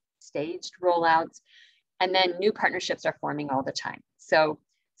doing staged rollouts. And then new partnerships are forming all the time. So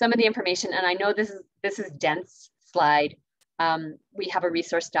some of the information, and I know this is dense slide. We have a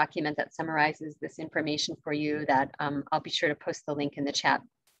resource document that summarizes this information for you that I'll be sure to post the link in the chat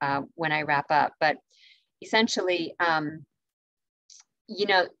when I wrap up. But essentially, you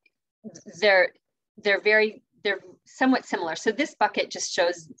know, they're somewhat similar. So this bucket just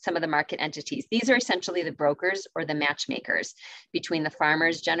shows some of the market entities. These are essentially the brokers or the matchmakers between the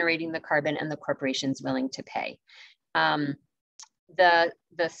farmers generating the carbon and the corporations willing to pay.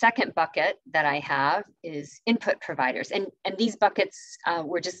 The second bucket that I have is input providers. And these buckets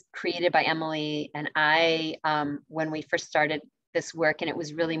were just created by Emily and I when we first started this work, and it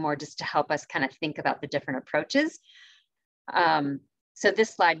was really more just to help us kind of think about the different approaches. So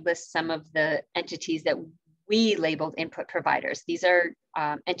this slide lists some of the entities that we labeled input providers. These are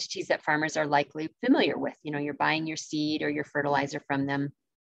entities that farmers are likely familiar with. You know, you're buying your seed or your fertilizer from them.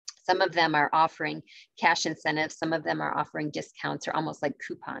 Some of them are offering cash incentives. Some of them are offering discounts or almost like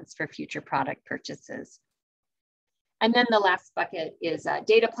coupons for future product purchases. And then the last bucket is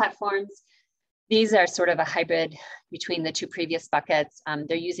data platforms. These are sort of a hybrid between the two previous buckets.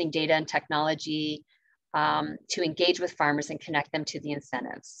 They're using data and technology to engage with farmers and connect them to the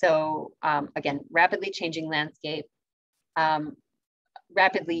incentives. So again, rapidly changing landscape,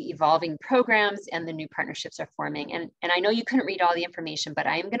 rapidly evolving programs, and the new partnerships are forming. And I know you couldn't read all the information, but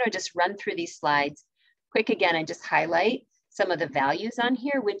I'm gonna just run through these slides quick again and just highlight some of the values on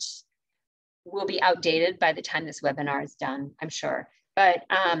here, which will be outdated by the time this webinar is done, I'm sure. But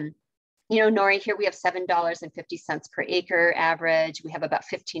you know, Nori, here we have $7.50 per acre average. We have about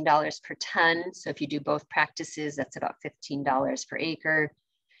 $15 per ton. So if you do both practices, that's about $15 per acre.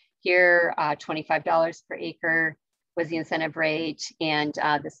 Here, $25 per acre was the incentive rate. And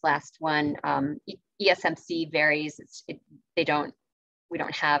this last one, ESMC varies. We don't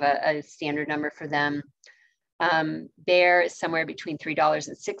have a standard number for them. There is somewhere between $3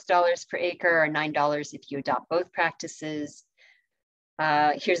 and $6 per acre, or $9 if you adopt both practices.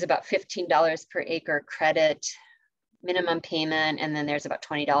 Here's about $15 per acre credit minimum payment, and then there's about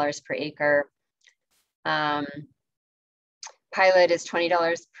 $20 per acre. Pilot is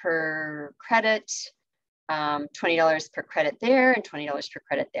 $20 per credit, $20 per credit there, and $20 per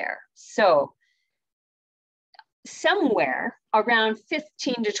credit there. So somewhere around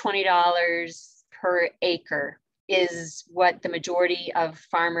 $15 to $20 per acre is what the majority of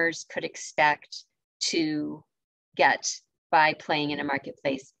farmers could expect to get by playing in a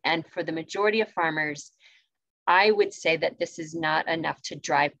marketplace. And for the majority of farmers, I would say that this is not enough to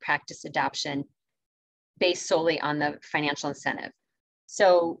drive practice adoption based solely on the financial incentive.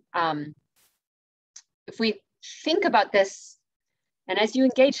 So if we think about this, and as you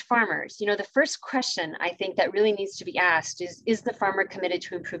engage farmers, you know, the first question I think that really needs to be asked is the farmer committed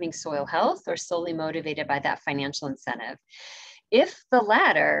to improving soil health or solely motivated by that financial incentive? If the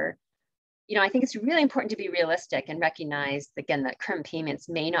latter, you know, I think it's really important to be realistic and recognize, again, that current payments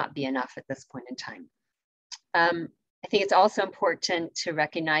may not be enough at this point in time. I think it's also important to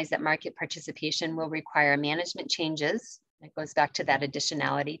recognize that market participation will require management changes. It goes back to that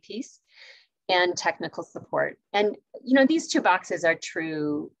additionality piece, and technical support. And, you know, these two boxes are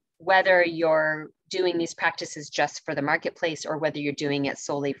true whether you're doing these practices just for the marketplace or whether you're doing it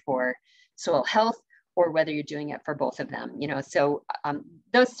solely for soil health, or whether you're doing it for both of them, you know. So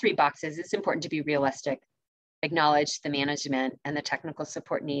those three boxes, it's important to be realistic, acknowledge the management and the technical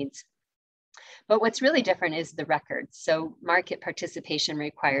support needs. But what's really different is the records. So market participation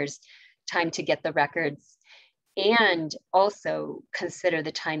requires time to get the records and also consider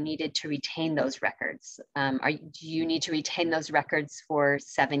the time needed to retain those records. Do you need to retain those records for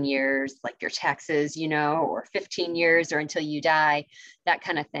 7 years, like your taxes, you know, or 15 years or until you die, that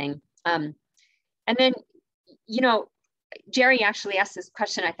kind of thing. And then, you know, Jerry actually asked this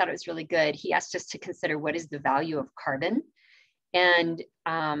question. I thought it was really good. He asked us to consider what is the value of carbon. And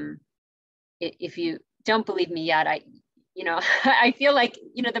if you don't believe me yet, I feel like,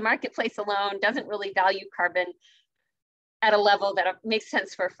 you know, the marketplace alone doesn't really value carbon at a level that makes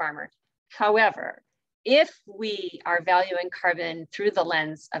sense for a farmer. However, if we are valuing carbon through the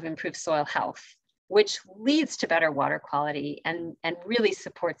lens of improved soil health, which leads to better water quality and really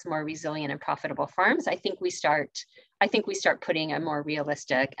supports more resilient and profitable farms, I think we start putting a more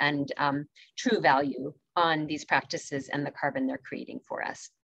realistic and true value on these practices and the carbon they're creating for us.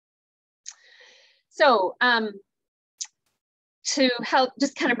 So to help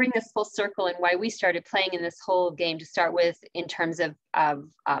just kind of bring this full circle and why we started playing in this whole game to start with, in terms of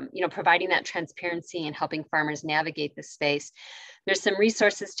you know, providing that transparency and helping farmers navigate this space, there's some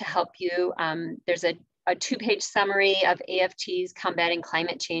resources to help you. There's a 2-page summary of AFT's Combating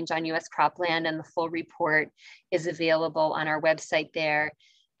Climate Change on U.S. Cropland, and the full report is available on our website there.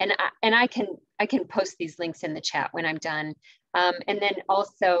 And I can post these links in the chat when I'm done. And then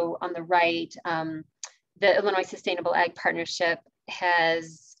also on the right, the Illinois Sustainable Ag Partnership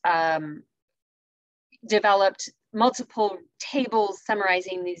has developed multiple tables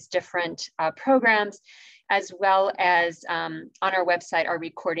summarizing these different programs, as well as on our website are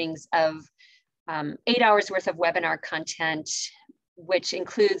recordings of 8 hours worth of webinar content, which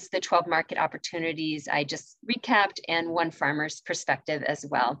includes the 12 market opportunities I just recapped and one farmer's perspective as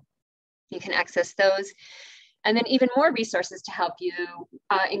well. You can access those. And then even more resources to help you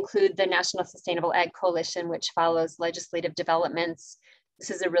include the National Sustainable Ag Coalition, which follows legislative developments. This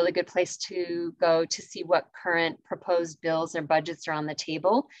is a really good place to go to see what current proposed bills or budgets are on the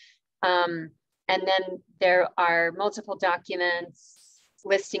table. And then there are multiple documents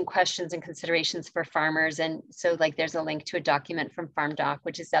listing questions and considerations for farmers. And so like there's a link to a document from FarmDoc,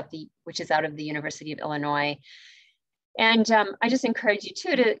 which is out of the University of Illinois. And I just encourage you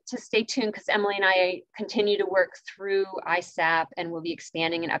too to stay tuned, because Emily and I continue to work through ISAP, and we'll be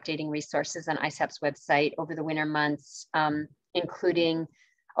expanding and updating resources on ISAP's website over the winter months, including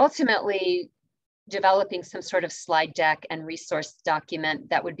ultimately developing some sort of slide deck and resource document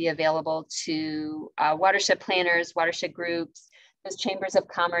that would be available to watershed planners, watershed groups, those chambers of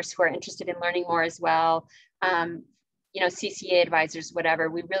commerce who are interested in learning more as well, CCA advisors, whatever.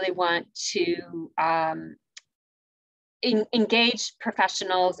 We really want to engage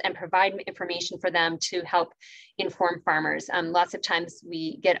professionals and provide information for them to help inform farmers. Lots of times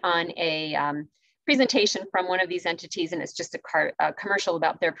we get on a presentation from one of these entities and it's just a commercial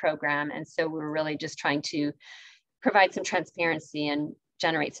about their program. And so we're really just trying to provide some transparency and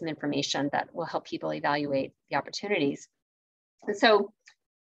generate some information that will help people evaluate the opportunities. And so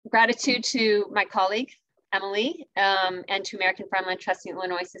gratitude to my colleague, Emily, and to American Farmland Trust and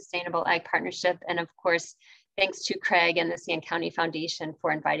Illinois Sustainable Ag Partnership. And of course, thanks to Craig and the San County Foundation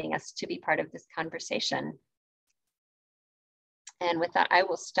for inviting us to be part of this conversation. And with that, I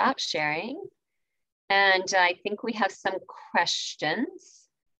will stop sharing. And I think we have some questions.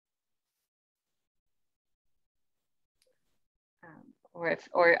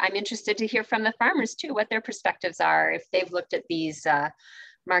 Or I'm interested to hear from the farmers too, what their perspectives are, if they've looked at these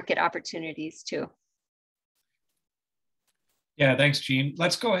market opportunities too. Yeah, thanks, Jean.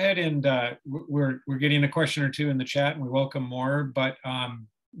 Let's go ahead and we're getting a question or two in the chat, and we welcome more. But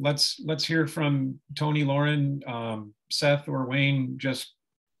let's hear from Tony, Lauren, Seth, or Wayne. Just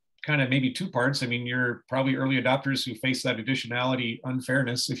kind of maybe two parts. I mean, you're probably early adopters who face that additionality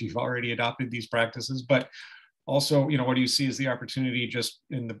unfairness if you've already adopted these practices. But also, what do you see as the opportunity just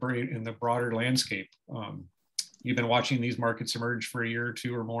in the broader landscape? You've been watching these markets emerge for a year or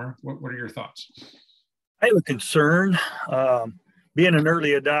two or more. What are your thoughts? I have a concern, being an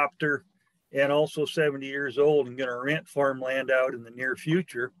early adopter and also 70 years old and going to rent farmland out in the near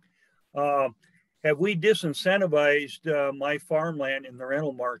future. Have we disincentivized my farmland in the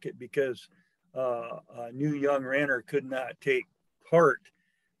rental market because a new young renter could not take part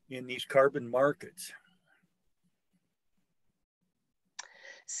in these carbon markets?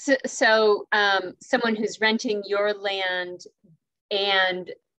 So someone who's renting your land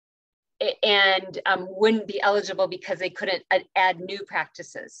and wouldn't be eligible because they couldn't add new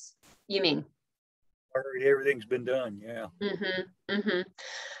practices, you mean? Already everything's been done, yeah.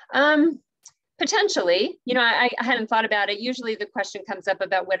 Potentially, I hadn't thought about it. Usually the question comes up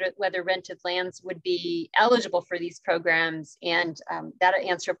about whether rented lands would be eligible for these programs. And that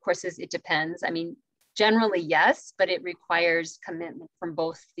answer, of course, is it depends. I mean, generally, yes, but it requires commitment from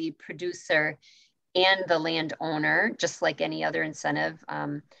both the producer and the landowner, just like any other incentive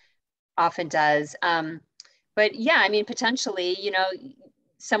often does. But yeah, I mean, potentially,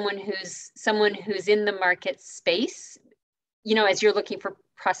 someone who's in the market space, as you're looking for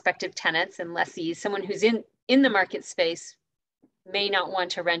prospective tenants and lessees, someone who's in the market space may not want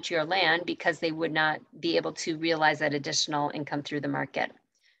to rent your land because they would not be able to realize that additional income through the market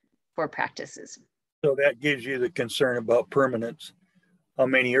for practices. So that gives you the concern about permanence. How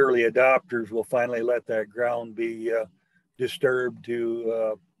many early adopters will finally let that ground be disturbed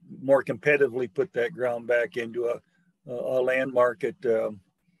to more competitively put that ground back into a land market?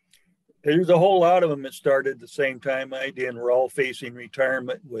 There's a whole lot of them that started the same time I did, and we're all facing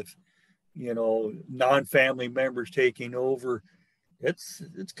retirement with, non-family members taking over. It's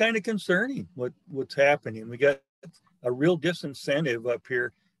kind of concerning what's happening. We got a real disincentive up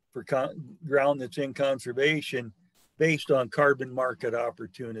here for ground that's in conservation based on carbon market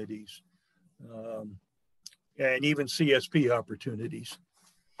opportunities and even CSP opportunities.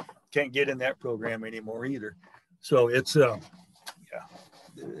 Can't get in that program anymore either. So it's,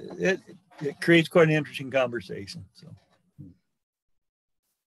 it creates quite an interesting conversation. So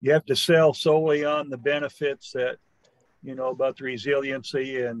you have to sell solely on the benefits that, about the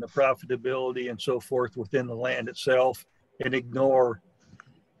resiliency and the profitability and so forth within the land itself, and ignore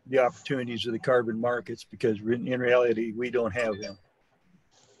the opportunities of the carbon markets, because in reality, we don't have them.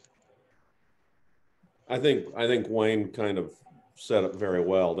 I think Wayne kind of said it very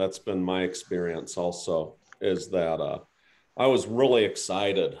well. That's been my experience also, is that I was really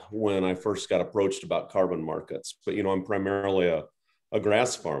excited when I first got approached about carbon markets. But, you know, I'm primarily a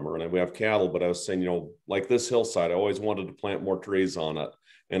grass farmer and we have cattle, but I was saying, you know, like this hillside, I always wanted to plant more trees on it.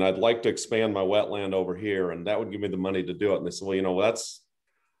 And I'd like to expand my wetland over here, and that would give me the money to do it. And they said, well, you know,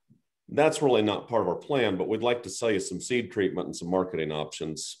 that's really not part of our plan, but we'd like to sell you some seed treatment and some marketing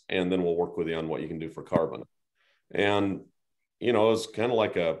options, and then we'll work with you on what you can do for carbon. And, you know, it was kind of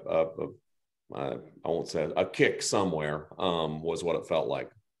like I won't say a kick somewhere, was what it felt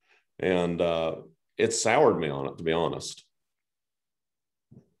like. And it soured me on it, to be honest.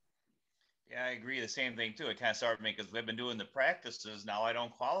 Yeah, I agree. The same thing too. It kind of soured me because we've been doing the practices. Now I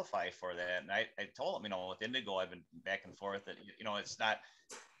don't qualify for that. And I told them, you know, with Indigo, I've been back and forth that, you know, it's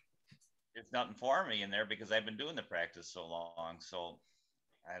nothing for me in there because I've been doing the practice so long. So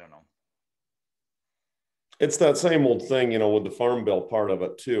I don't know. It's that same old thing, you know, with the farm bill part of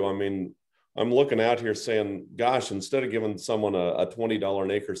it too. I mean, I'm looking out here saying, gosh, instead of giving someone a $20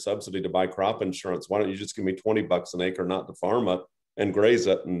 an acre subsidy to buy crop insurance, why don't you just give me $20 an acre not to farm it and graze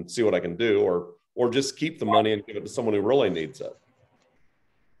it and see what I can do, or just keep the money and give it to someone who really needs it.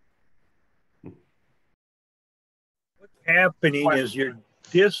 What's happening is you're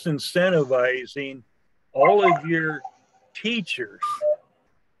disincentivizing all of your teachers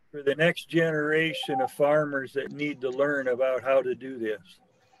for the next generation of farmers that need to learn about how to do this.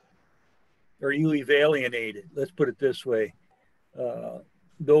 Or you've alienated, let's put it this way.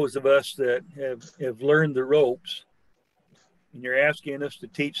 Those of us that have learned the ropes, and you're asking us to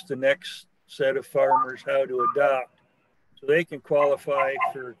teach the next set of farmers how to adopt so they can qualify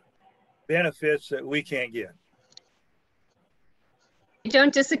for benefits that we can't get. I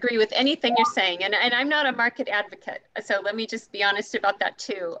don't disagree with anything you're saying, and I'm not a market advocate, so let me just be honest about that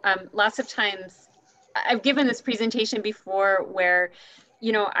too. Lots of times, I've given this presentation before where,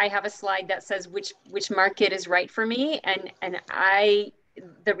 you know, I have a slide that says which market is right for me, and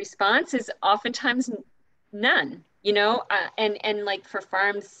the response is oftentimes none. You know, and like for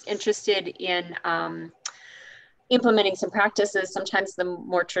farms interested in implementing some practices, sometimes the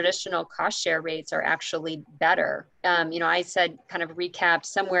more traditional cost share rates are actually better. You know, I said, kind of recapped,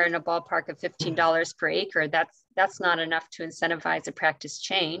 somewhere in a ballpark of $15 per acre. That's not enough to incentivize a practice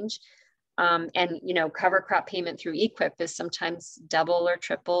change. And, you know, cover crop payment through EQIP is sometimes double or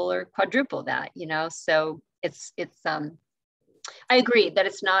triple or quadruple that, you know, so it's I agree that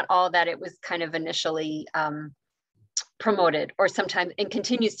it's not all that it was kind of initially promoted, or sometimes, and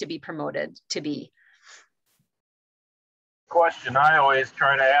continues to be promoted to be. Question I always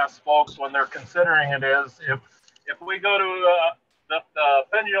try to ask folks when they're considering it is, if we go to the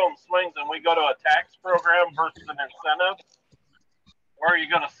pendulum swings and we go to a tax program versus an incentive, where are you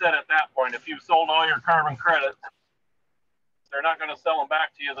going to sit at that point? If you've sold all your carbon credits, they're not going to sell them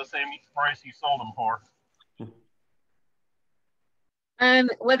back to you the same price you sold them for.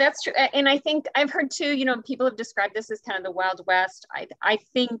 Well, that's true. And I think I've heard too, you know, people have described this as kind of the Wild West. I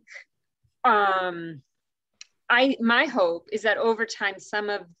think my hope is that over time,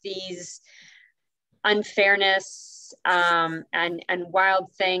 some of these unfairness and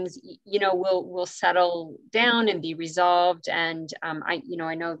wild things, you know, will settle down and be resolved. And I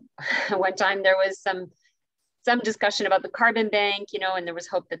know one time there was some discussion about the carbon bank, you know, and there was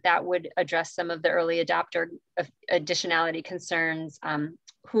hope that would address some of the early adopter additionality concerns.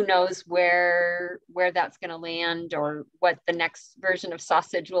 Who knows where that's going to land, or what the next version of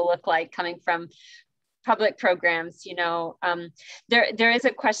sausage will look like coming from public programs. You know, there is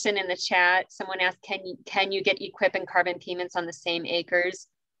a question in the chat. Someone asked, can you get EQIP and carbon payments on the same acres?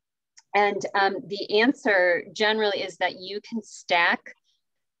 And the answer generally is that you can stack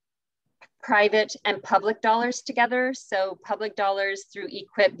private and public dollars together. So public dollars through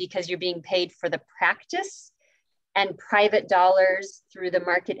EQIP because you're being paid for the practice, and private dollars through the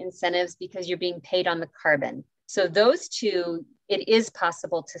market incentives because you're being paid on the carbon. So those two, it is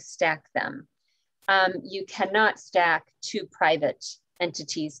possible to stack them. You cannot stack two private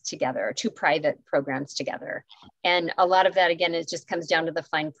entities together, two private programs together. And a lot of that, again, it just comes down to the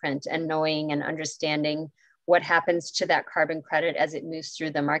fine print and knowing and understanding what happens to that carbon credit as it moves through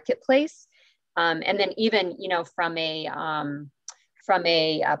the marketplace. And then even, you know, from a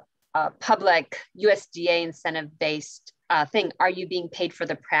public USDA incentive-based thing, are you being paid for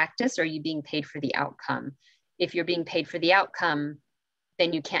the practice, or are you being paid for the outcome? If you're being paid for the outcome,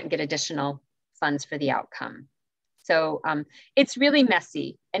 then you can't get additional funds for the outcome. So it's really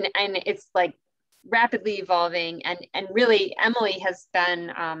messy, and it's like rapidly evolving, and really Emily has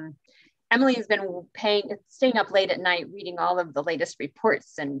been staying up late at night reading all of the latest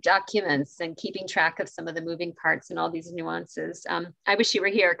reports and documents and keeping track of some of the moving parts and all these nuances. I wish you were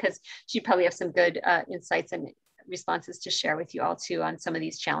here because she'd probably have some good insights and responses to share with you all too on some of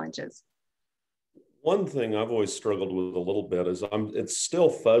these challenges. One thing I've always struggled with a little bit is it's still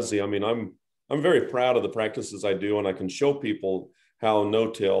fuzzy. I mean, I'm very proud of the practices I do, and I can show people how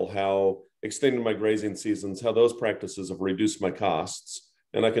no-till, how extending my grazing seasons, how those practices have reduced my costs.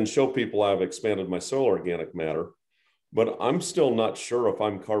 And I can show people I've expanded my soil organic matter, but I'm still not sure if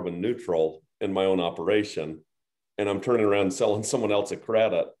I'm carbon neutral in my own operation, and I'm turning around and selling someone else a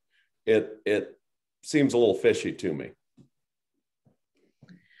credit. It seems a little fishy to me.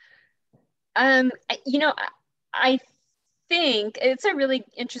 You know, I think it's a really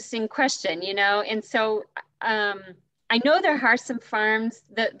interesting question, you know, and so I know there are some farms,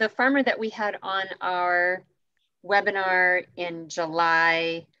 the farmer that we had on our webinar in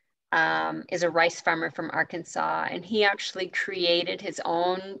July is a rice farmer from Arkansas, and he actually created his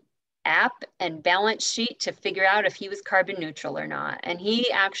own app and balance sheet to figure out if he was carbon neutral or not. And he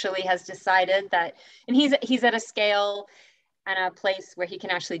actually has decided that, and he's at a scale and a place where he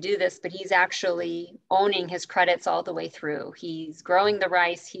can actually do this, but he's actually owning his credits all the way through. He's growing the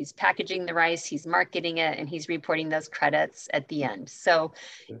rice, he's packaging the rice, he's marketing it, and he's reporting those credits at the end. So,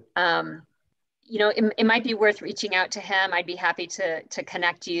 you know, it might be worth reaching out to him. I'd be happy to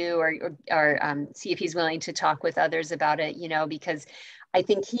connect you or see if he's willing to talk with others about it, you know, because I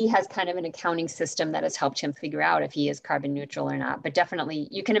think he has kind of an accounting system that has helped him figure out if he is carbon neutral or not. But definitely,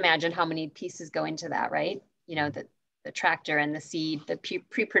 you can imagine how many pieces go into that, right? You know, the tractor and the seed, the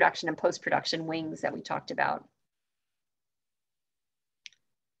pre-production and post-production wings that we talked about.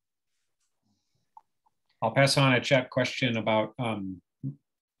 I'll pass on a chat question about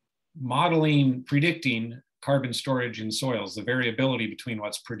predicting carbon storage in soils, the variability between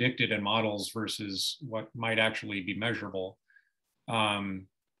what's predicted in models versus what might actually be measurable.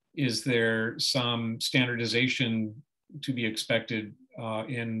 Is there some standardization to be expected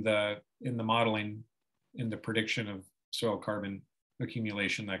in the modeling, in the prediction of soil carbon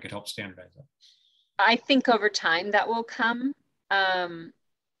accumulation that could help standardize that? I think over time that will come.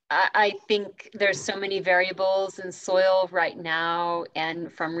 I think there's so many variables in soil right now and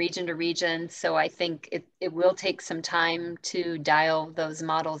from region to region. So I think it will take some time to dial those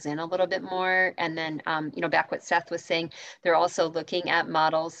models in a little bit more. And then, you know, back what Seth was saying, they're also looking at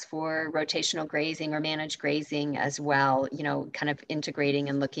models for rotational grazing or managed grazing as well, you know, kind of integrating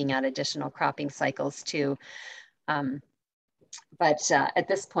and looking at additional cropping cycles too. But at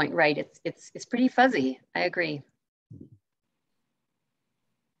this point, right, it's pretty fuzzy. I agree.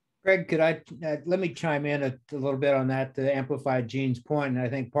 Greg, could let me chime in a little bit on that to amplify Gene's point. And I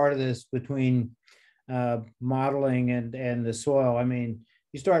think part of this between modeling and the soil, I mean,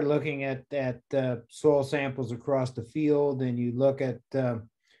 you start looking at soil samples across the field, and you look at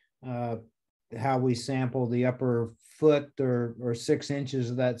how we sample the upper foot or 6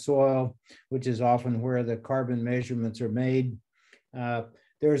 inches of that soil, which is often where the carbon measurements are made.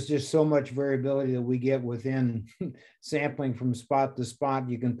 There's just so much variability that we get within sampling from spot to spot.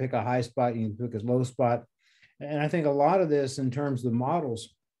 You can pick a high spot, you can pick a low spot. And I think a lot of this in terms of the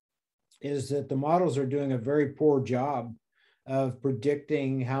models is that the models are doing a very poor job of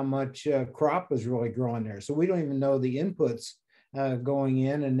predicting how much crop is really growing there. So we don't even know the inputs going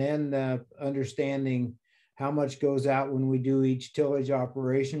in, and then understanding how much goes out when we do each tillage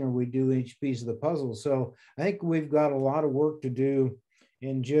operation or we do each piece of the puzzle. So I think we've got a lot of work to do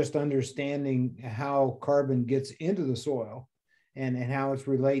in just understanding how carbon gets into the soil and how it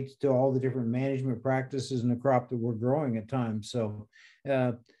relates to all the different management practices in the crop that we're growing at times. So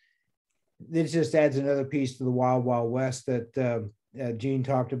this just adds another piece to the wild, wild west that Gene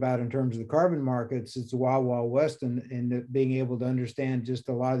talked about in terms of the carbon markets. It's the wild, wild west and being able to understand just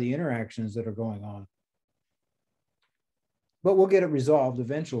a lot of the interactions that are going on. But we'll get it resolved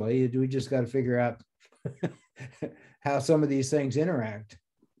eventually. We just got to figure out how some of these things interact.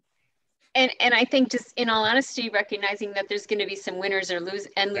 And I think just in all honesty, recognizing that there's going to be some winners or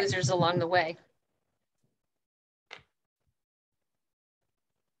losers along the way.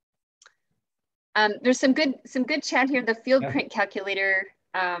 There's some good chat here. The field print calculator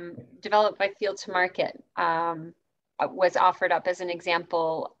developed by Field to Market was offered up as an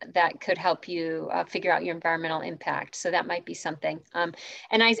example that could help you figure out your environmental impact. So that might be something. And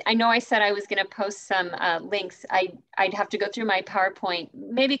I know I said I was going to post some links. I'd have to go through my PowerPoint.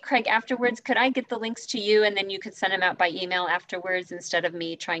 Maybe Craig, afterwards, could I get the links to you and then you could send them out by email afterwards instead of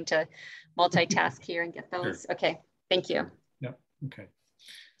me trying to multitask here and get those? Sure. Okay, thank you. Yep, okay.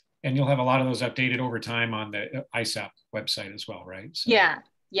 And you'll have a lot of those updated over time on the ISAP website as well, right? So. Yeah,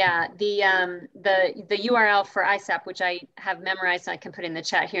 yeah. The URL for ISAP, which I have memorized, and I can put in the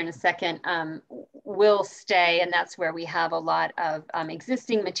chat here in a second, will stay, and that's where we have a lot of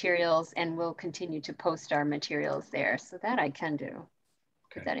existing materials, and we'll continue to post our materials there. So that I can do.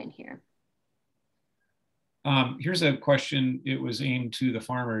 Put that in here. Here's a question. It was aimed to the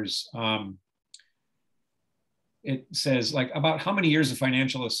farmers. It says, like, about how many years of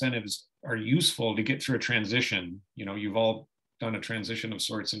financial incentives are useful to get through a transition? You know, you've all done a transition of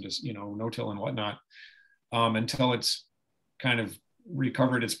sorts into, you know, no-till and whatnot, until it's kind of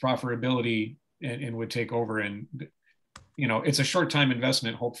recovered its profitability and would take over. And, you know, it's a short time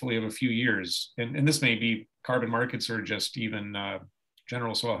investment, hopefully of a few years. And this may be carbon markets or just even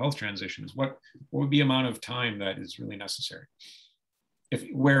general soil health transitions. What would be amount of time that is really necessary? If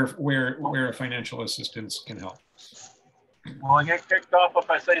where a financial assistance can help. Will I get kicked off if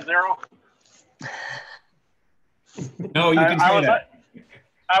I say 0? No, you can say that.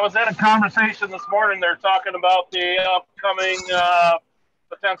 I was at a conversation this morning. They're talking about the upcoming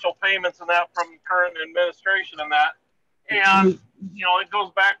potential payments and that from current administration and that. And, you know, it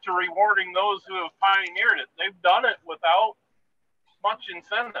goes back to rewarding those who have pioneered it. They've done it without much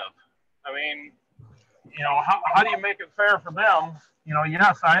incentive. I mean, you know, how do you make it fair for them? You know,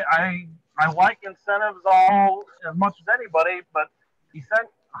 yes, I like incentives all as much as anybody, but you said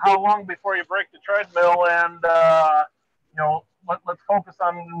how long before you break the treadmill, and you know, let's focus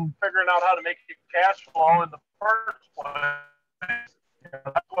on figuring out how to make it cash flow in the first place. You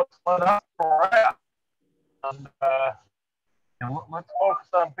know, that's what's led us to where we're at. And you know, let's focus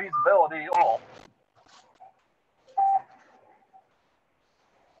on feasibility all.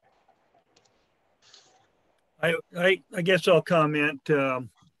 I guess I'll comment.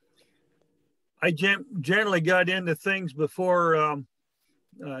 I generally got into things before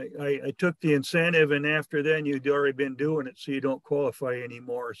I took the incentive, and after then you'd already been doing it, so you don't qualify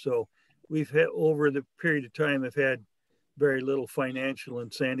anymore. So we've had, over the period of time, have had very little financial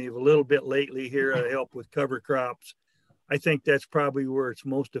incentive. A little bit lately here, I help with cover crops. I think that's probably where it's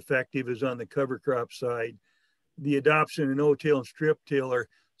most effective, is on the cover crop side. The adoption of no-till and strip-till are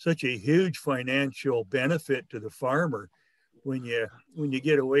such a huge financial benefit to the farmer when you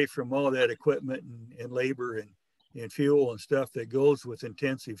get away from all that equipment and labor and fuel and stuff that goes with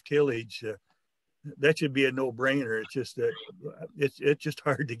intensive tillage. That should be a no-brainer. It's just that it's just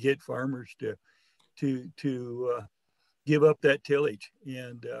hard to get farmers to give up that tillage,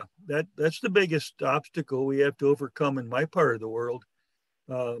 and that's the biggest obstacle we have to overcome in my part of the world.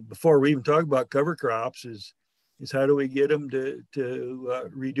 Before we even talk about cover crops, is how do we get them to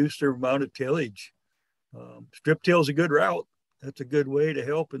reduce their amount of tillage? Strip till is a good route. That's a good way to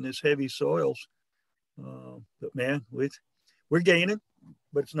help in this heavy soils. But man, we're gaining,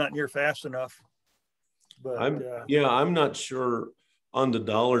 but it's not near fast enough. But I'm not sure on the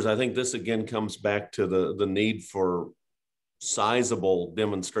dollars. I think this again comes back to the need for sizable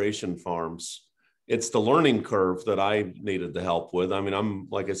demonstration farms. It's the learning curve that I needed the help with. I mean,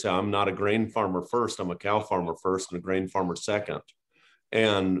 like I said, I'm not a grain farmer first. I'm a cow farmer first and a grain farmer second.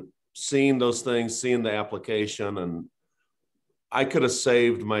 And seeing those things, seeing the application, and I could have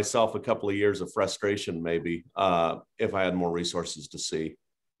saved myself a couple of years of frustration maybe if I had more resources to see.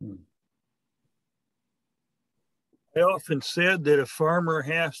 I often said that a farmer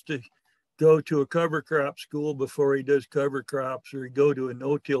has to go to a cover crop school before he does cover crops, or go to a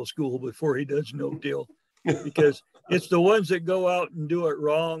no-till school before he does no-till, because it's the ones that go out and do it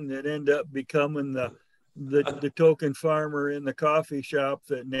wrong that end up becoming the token farmer in the coffee shop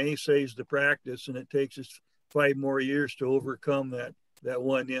that naysays the practice, and it takes us 5 more years to overcome that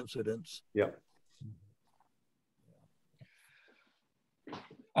one incidence. Yep.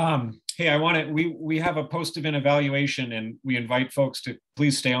 Hey, we have a post-event evaluation, and we invite folks to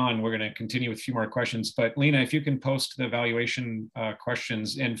please stay on. We're going to continue with a few more questions, but Lena, if you can post the evaluation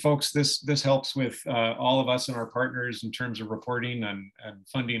questions. And folks, this helps with all of us and our partners in terms of reporting and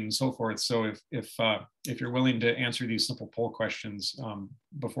funding and so forth. So if you're willing to answer these simple poll questions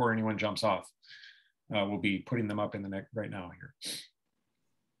before anyone jumps off, we'll be putting them up in the next right now here.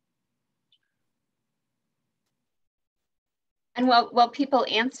 And while people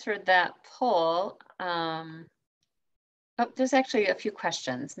answer that poll, there's actually a few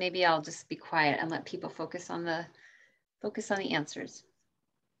questions. Maybe I'll just be quiet and let people focus on the answers.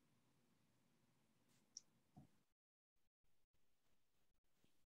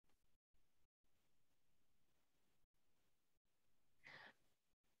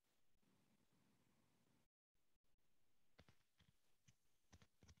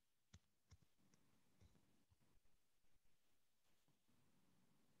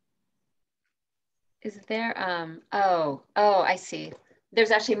 Is there, oh, I see.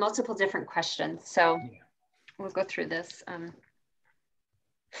 There's actually multiple different questions. So we'll go through this.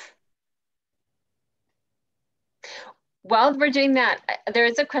 While we're doing that, there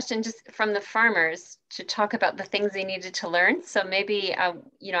is a question just from the farmers to talk about the things they needed to learn. So maybe,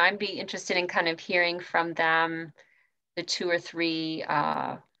 you know, I'd be interested in kind of hearing from them the two or three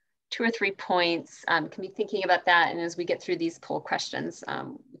points. Can be thinking about that. And as we get through these poll questions,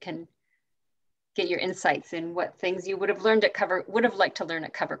 we can get your insights in what things you would have liked to learn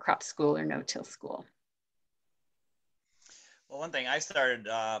at cover crop school or no-till school. Well, one thing I started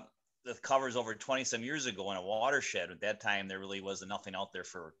the covers over 20 some years ago in a watershed. At that time, there really wasn't nothing out there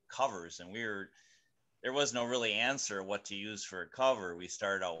for covers, and there was no really answer what to use for a cover. We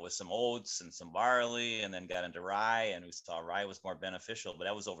started out with some oats and some barley, and then got into rye, and we saw rye was more beneficial, but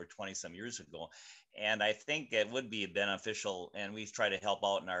that was over 20 some years ago. And I think it would be beneficial, and we try to help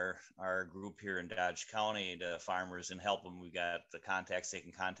out in our group here in Dodge County to farmers and help them. We got the contacts they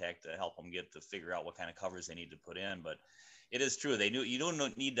can contact to help them get to figure out what kind of covers they need to put in. But it is true. You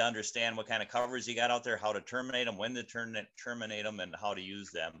don't need to understand what kind of covers you got out there, how to terminate them, when to terminate them, and how to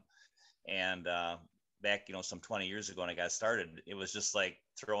use them. And back, you know, some 20 years ago when I got started, it was just like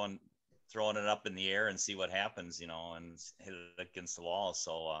throwing it up in the air and see what happens, you know, and hit it against the wall.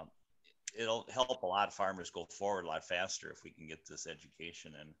 So it'll help a lot of farmers go forward a lot faster if we can get this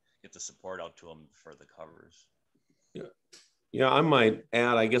education and get the support out to them for the covers. Yeah, I might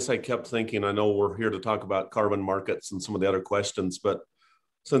add, I guess I kept thinking, I know we're here to talk about carbon markets and some of the other questions, but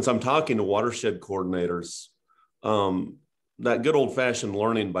since I'm talking to watershed coordinators, that good old fashioned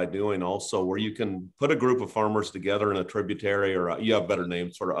learning by doing also, where you can put a group of farmers together in a tributary, or you have better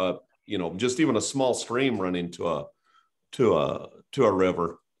names, sort of, you know, just even a small stream running to a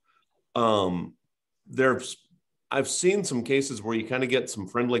river. I've seen some cases where you kind of get some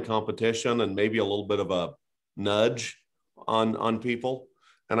friendly competition and maybe a little bit of a nudge on people.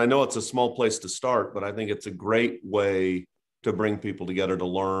 And I know it's a small place to start, but I think it's a great way to bring people together to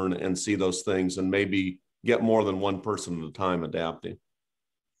learn and see those things and maybe get more than one person at a time adapting.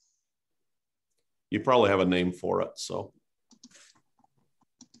 You probably have a name for it, so.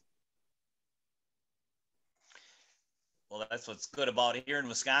 Well, that's what's good about it here in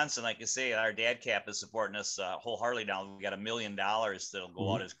Wisconsin. Like you say, our dad cap is supporting us wholeheartedly now. We got $1 million that'll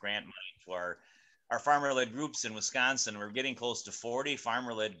go out as grant money for our farmer-led groups in Wisconsin. We're getting close to 40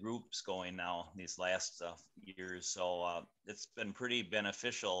 farmer-led groups going now these last years. So it's been pretty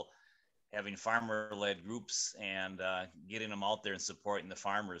beneficial having farmer-led groups and getting them out there and supporting the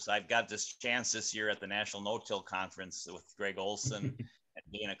farmers. I've got this chance this year at the National No-Till Conference with Greg Olson and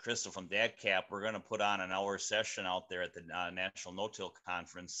Dana Crystal from DADCAP. We're going to put on an hour session out there at the National No-Till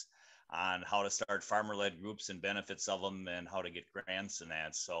Conference on how to start farmer-led groups and benefits of them and how to get grants and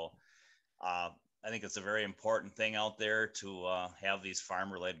that. So I think it's a very important thing out there to have these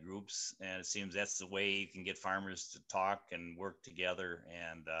farmer-led groups, and it seems that's the way you can get farmers to talk and work together,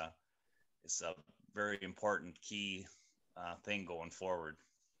 and it's a very important key thing going forward.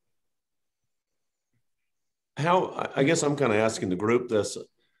 I guess I'm kind of asking the group this,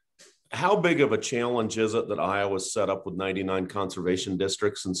 how big of a challenge is it that Iowa's set up with 99 conservation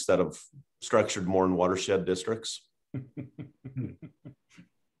districts instead of structured more in watershed districts?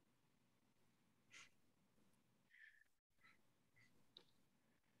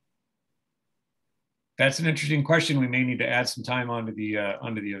 That's an interesting question. We may need to add some time onto the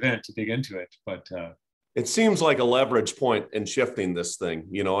event to dig into it, but it seems like a leverage point in shifting this thing.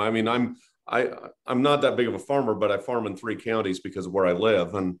 You know, I mean, I'm not that big of a farmer, but I farm in 3 counties because of where I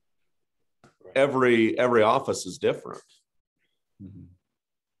live, and every office is different. Mm-hmm.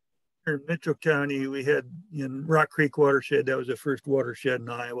 Here in Mitchell County, we had in Rock Creek watershed, that was the first watershed in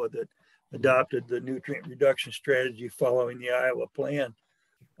Iowa that adopted the nutrient reduction strategy following the Iowa plan.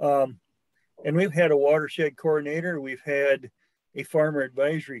 And we've had a watershed coordinator. We've had a farmer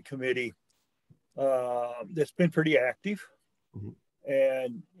advisory committee that's been pretty active. Mm-hmm.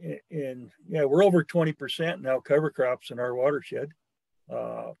 And yeah, we're over 20% now cover crops in our watershed.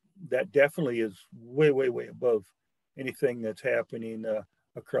 That definitely is way, way, way above anything that's happening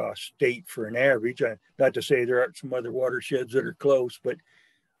across state for an average. Not to say there aren't some other watersheds that are close, but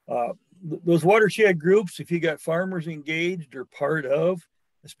those watershed groups, if you got farmers engaged or part of,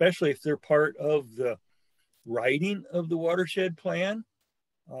 especially if they're part of the writing of the watershed plan,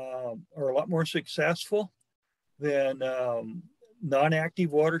 are a lot more successful than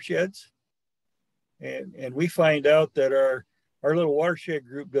non-active watersheds. And we find out that our little watershed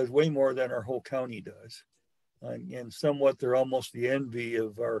group does way more than our whole county does. And somewhat they're almost the envy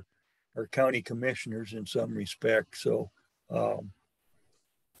of our county commissioners in some respect. So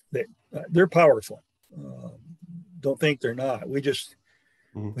they're powerful. don't think they're not. We just,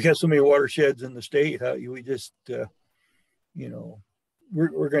 we have so many watersheds in the state. We just, you know,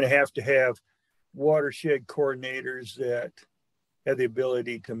 we're going to have watershed coordinators that have the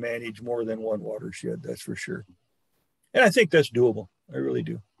ability to manage more than one watershed. That's for sure. And I think that's doable. I really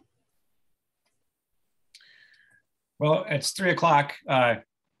do. Well, it's 3 o'clock. I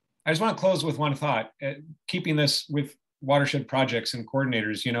just want to close with one thought, keeping this with watershed projects and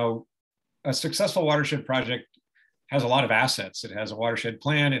coordinators. You know, a successful watershed project has a lot of assets. It has a watershed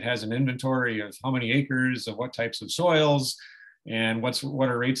plan. It has an inventory of how many acres, of what types of soils, and what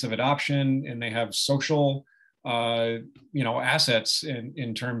are rates of adoption. And they have social, you know, assets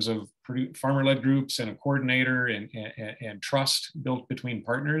in terms of farmer-led groups and a coordinator and trust built between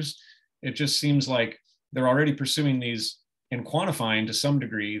partners. It just seems like they're already pursuing these and quantifying to some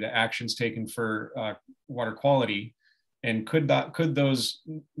degree the actions taken for water quality. And could those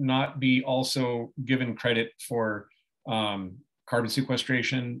not be also given credit for carbon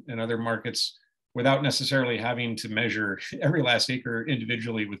sequestration and other markets without necessarily having to measure every last acre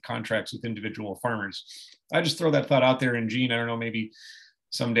individually with contracts with individual farmers? I just throw that thought out there. And Gene, I don't know, maybe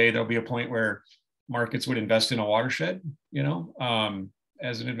someday there'll be a point where markets would invest in a watershed, you know,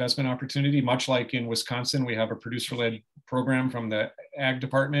 as an investment opportunity, much like in Wisconsin, we have a producer-led program from the ag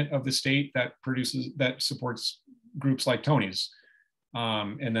department of the state that supports groups like Tony's.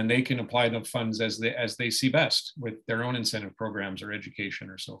 And then they can apply the funds as they see best with their own incentive programs or education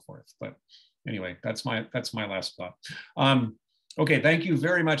or so forth. But anyway, that's my last thought. Okay, thank you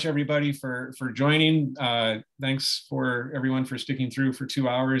very much, everybody, for joining. Thanks for everyone for sticking through for 2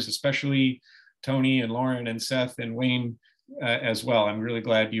 hours, especially Tony and Lauren and Seth and Wayne as well. I'm really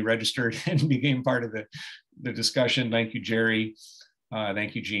glad you registered and became part of the discussion. Thank you, Jerry.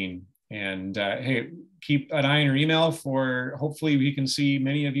 Thank you, Gene. And hey, keep an eye on your email for, hopefully we can see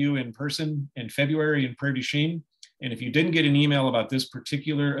many of you in person in February in Prairie du Chien. And if you didn't get an email about this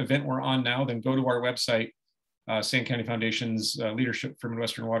particular event we're on now, then go to our website, St. County Foundation's Leadership for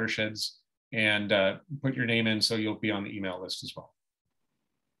Midwestern Watersheds, and put your name in so you'll be on the email list as well.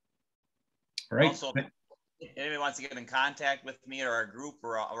 All right. Also, if anybody wants to get in contact with me or our group,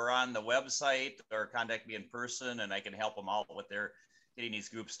 we're on the website, or contact me in person, and I can help them out with their getting these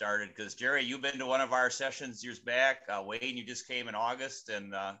groups started. Because Jerry, you've been to one of our sessions years back. Wayne, you just came in August,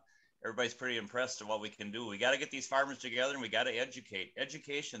 and everybody's pretty impressed at what we can do. We got to get these farmers together, and we got to educate.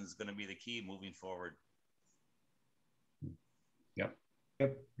 Education is going to be the key moving forward. Yep.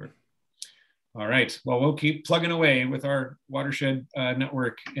 All right. Well, we'll keep plugging away with our watershed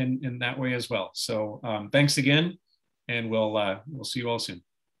network in that way as well. So thanks again, and we'll see you all soon.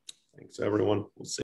 Thanks, everyone. We'll see.